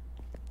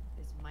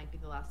 This might be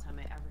the last time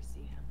I ever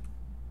see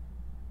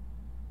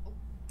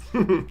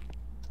him.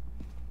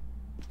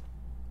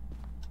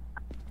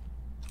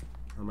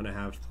 I'm gonna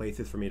have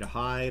places for me to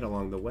hide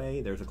along the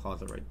way. There's a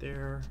closet right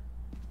there.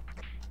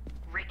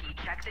 Ricky,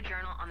 check the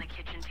journal on the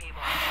kitchen table.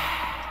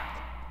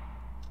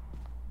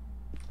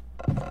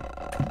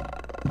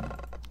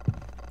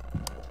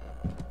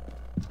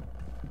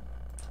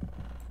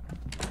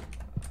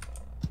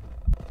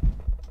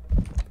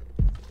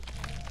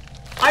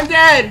 I'm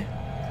dead!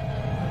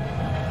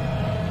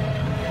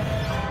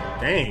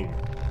 Dang.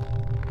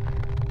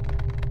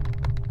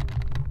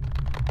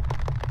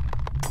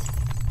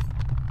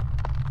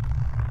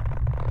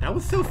 That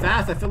was so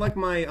fast. I feel like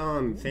my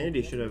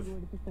sanity should have.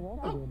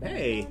 Oh,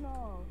 hey.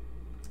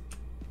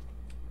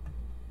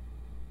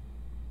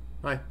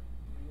 Hi.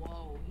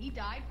 Whoa, he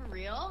died for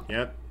real?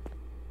 Yep.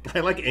 I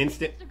like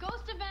instant. It's a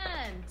ghost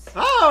event.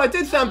 Oh, it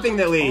did something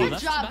that Good leads.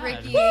 That's job, bad.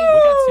 Ricky. We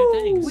got 2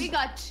 things. We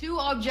got 2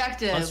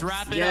 objectives. Let's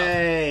wrap it up.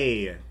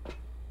 Yay.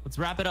 Let's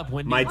wrap it up,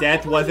 Wendy. My I death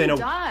can't believe wasn't you a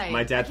died.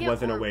 my death I can't-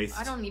 wasn't a or- waste.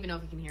 I don't even know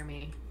if you can hear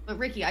me. But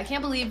Ricky, I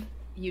can't believe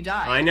you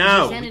died. I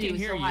know. Your sanity We can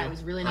was hear so high. you. It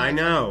was really not I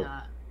know. expecting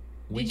that.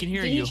 We Did can you-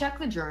 hear Did you. you check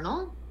the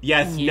journal?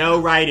 Yes, Yeah.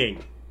 no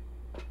writing.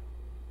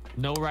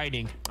 No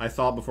writing. I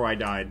saw it before I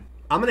died.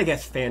 I'm gonna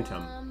guess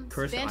Phantom.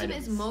 Cursed Phantom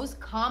items. is most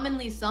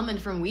commonly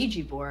summoned from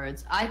Ouija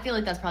boards. I feel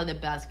like that's probably the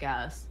best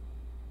guess,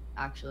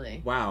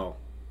 actually, Wow.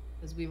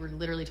 because we were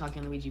literally talking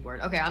on the Ouija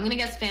board. Okay, I'm gonna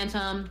guess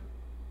Phantom.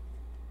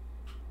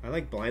 I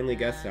like blindly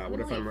guess that. What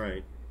if I'm leave.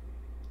 right?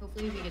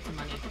 Hopefully we get some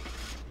money.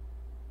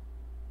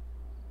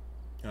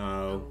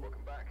 Oh.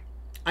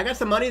 I got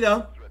some money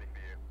though.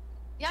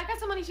 Yeah, I got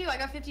some money too. I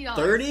got $50.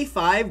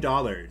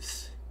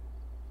 $35.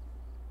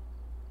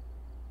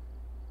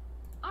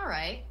 All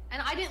right,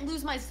 and I didn't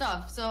lose my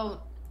stuff,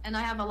 so and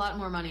I have a lot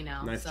more money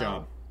now. Nice so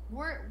job.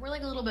 We're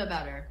like a little bit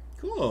better.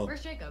 Cool.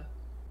 Where's Jacob?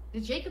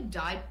 Did Jacob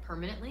die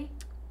permanently?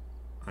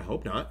 I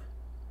hope not.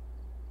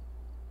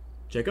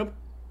 Jacob?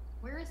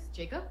 Where is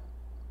Jacob?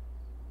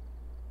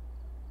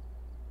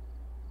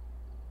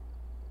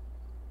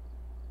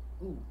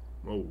 Ooh.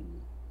 Whoa.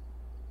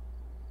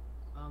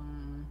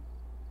 Um.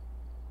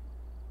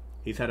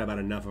 He's had about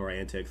enough of our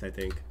antics, I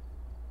think.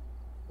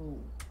 Ooh.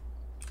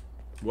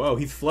 Whoa,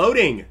 he's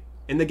floating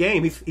in the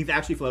game. He's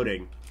actually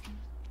floating.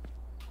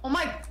 Oh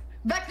my!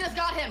 Vecna's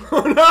got him.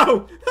 Oh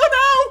no!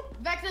 Oh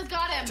no! Vecna's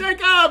got him.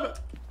 Jacob!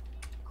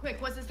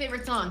 Quick, what's his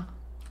favorite song?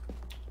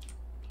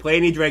 Play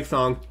any Drake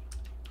song.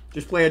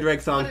 Just play a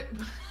Drake song.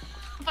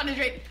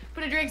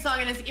 Put a Drake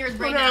song in his ears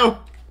right Oh now. no!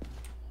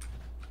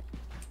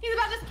 He's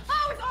about to.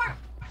 Oh, his arm!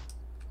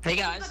 Hey He's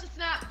guys. about to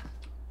snap.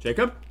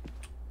 Jacob?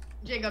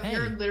 Jacob, Hey.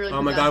 you're literally.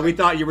 Oh my possessed. god, we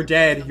thought you were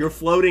dead. You're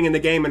floating in the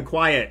game and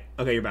quiet.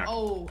 Okay, you're back.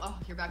 Oh,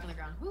 you're back on the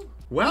ground. Whew.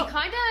 Well-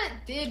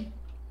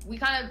 We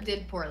kind of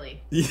did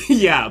poorly.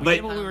 Yeah, We but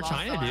did what we were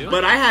trying to do.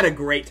 but I had a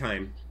great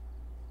time.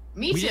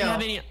 Me we too.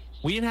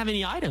 didn't have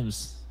any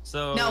items.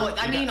 So No,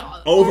 I mean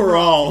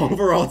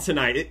Overall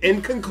tonight.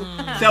 In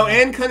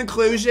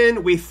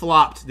conclusion, we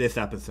flopped this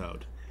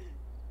episode.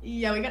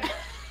 Yeah,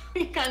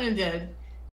 we kind of did.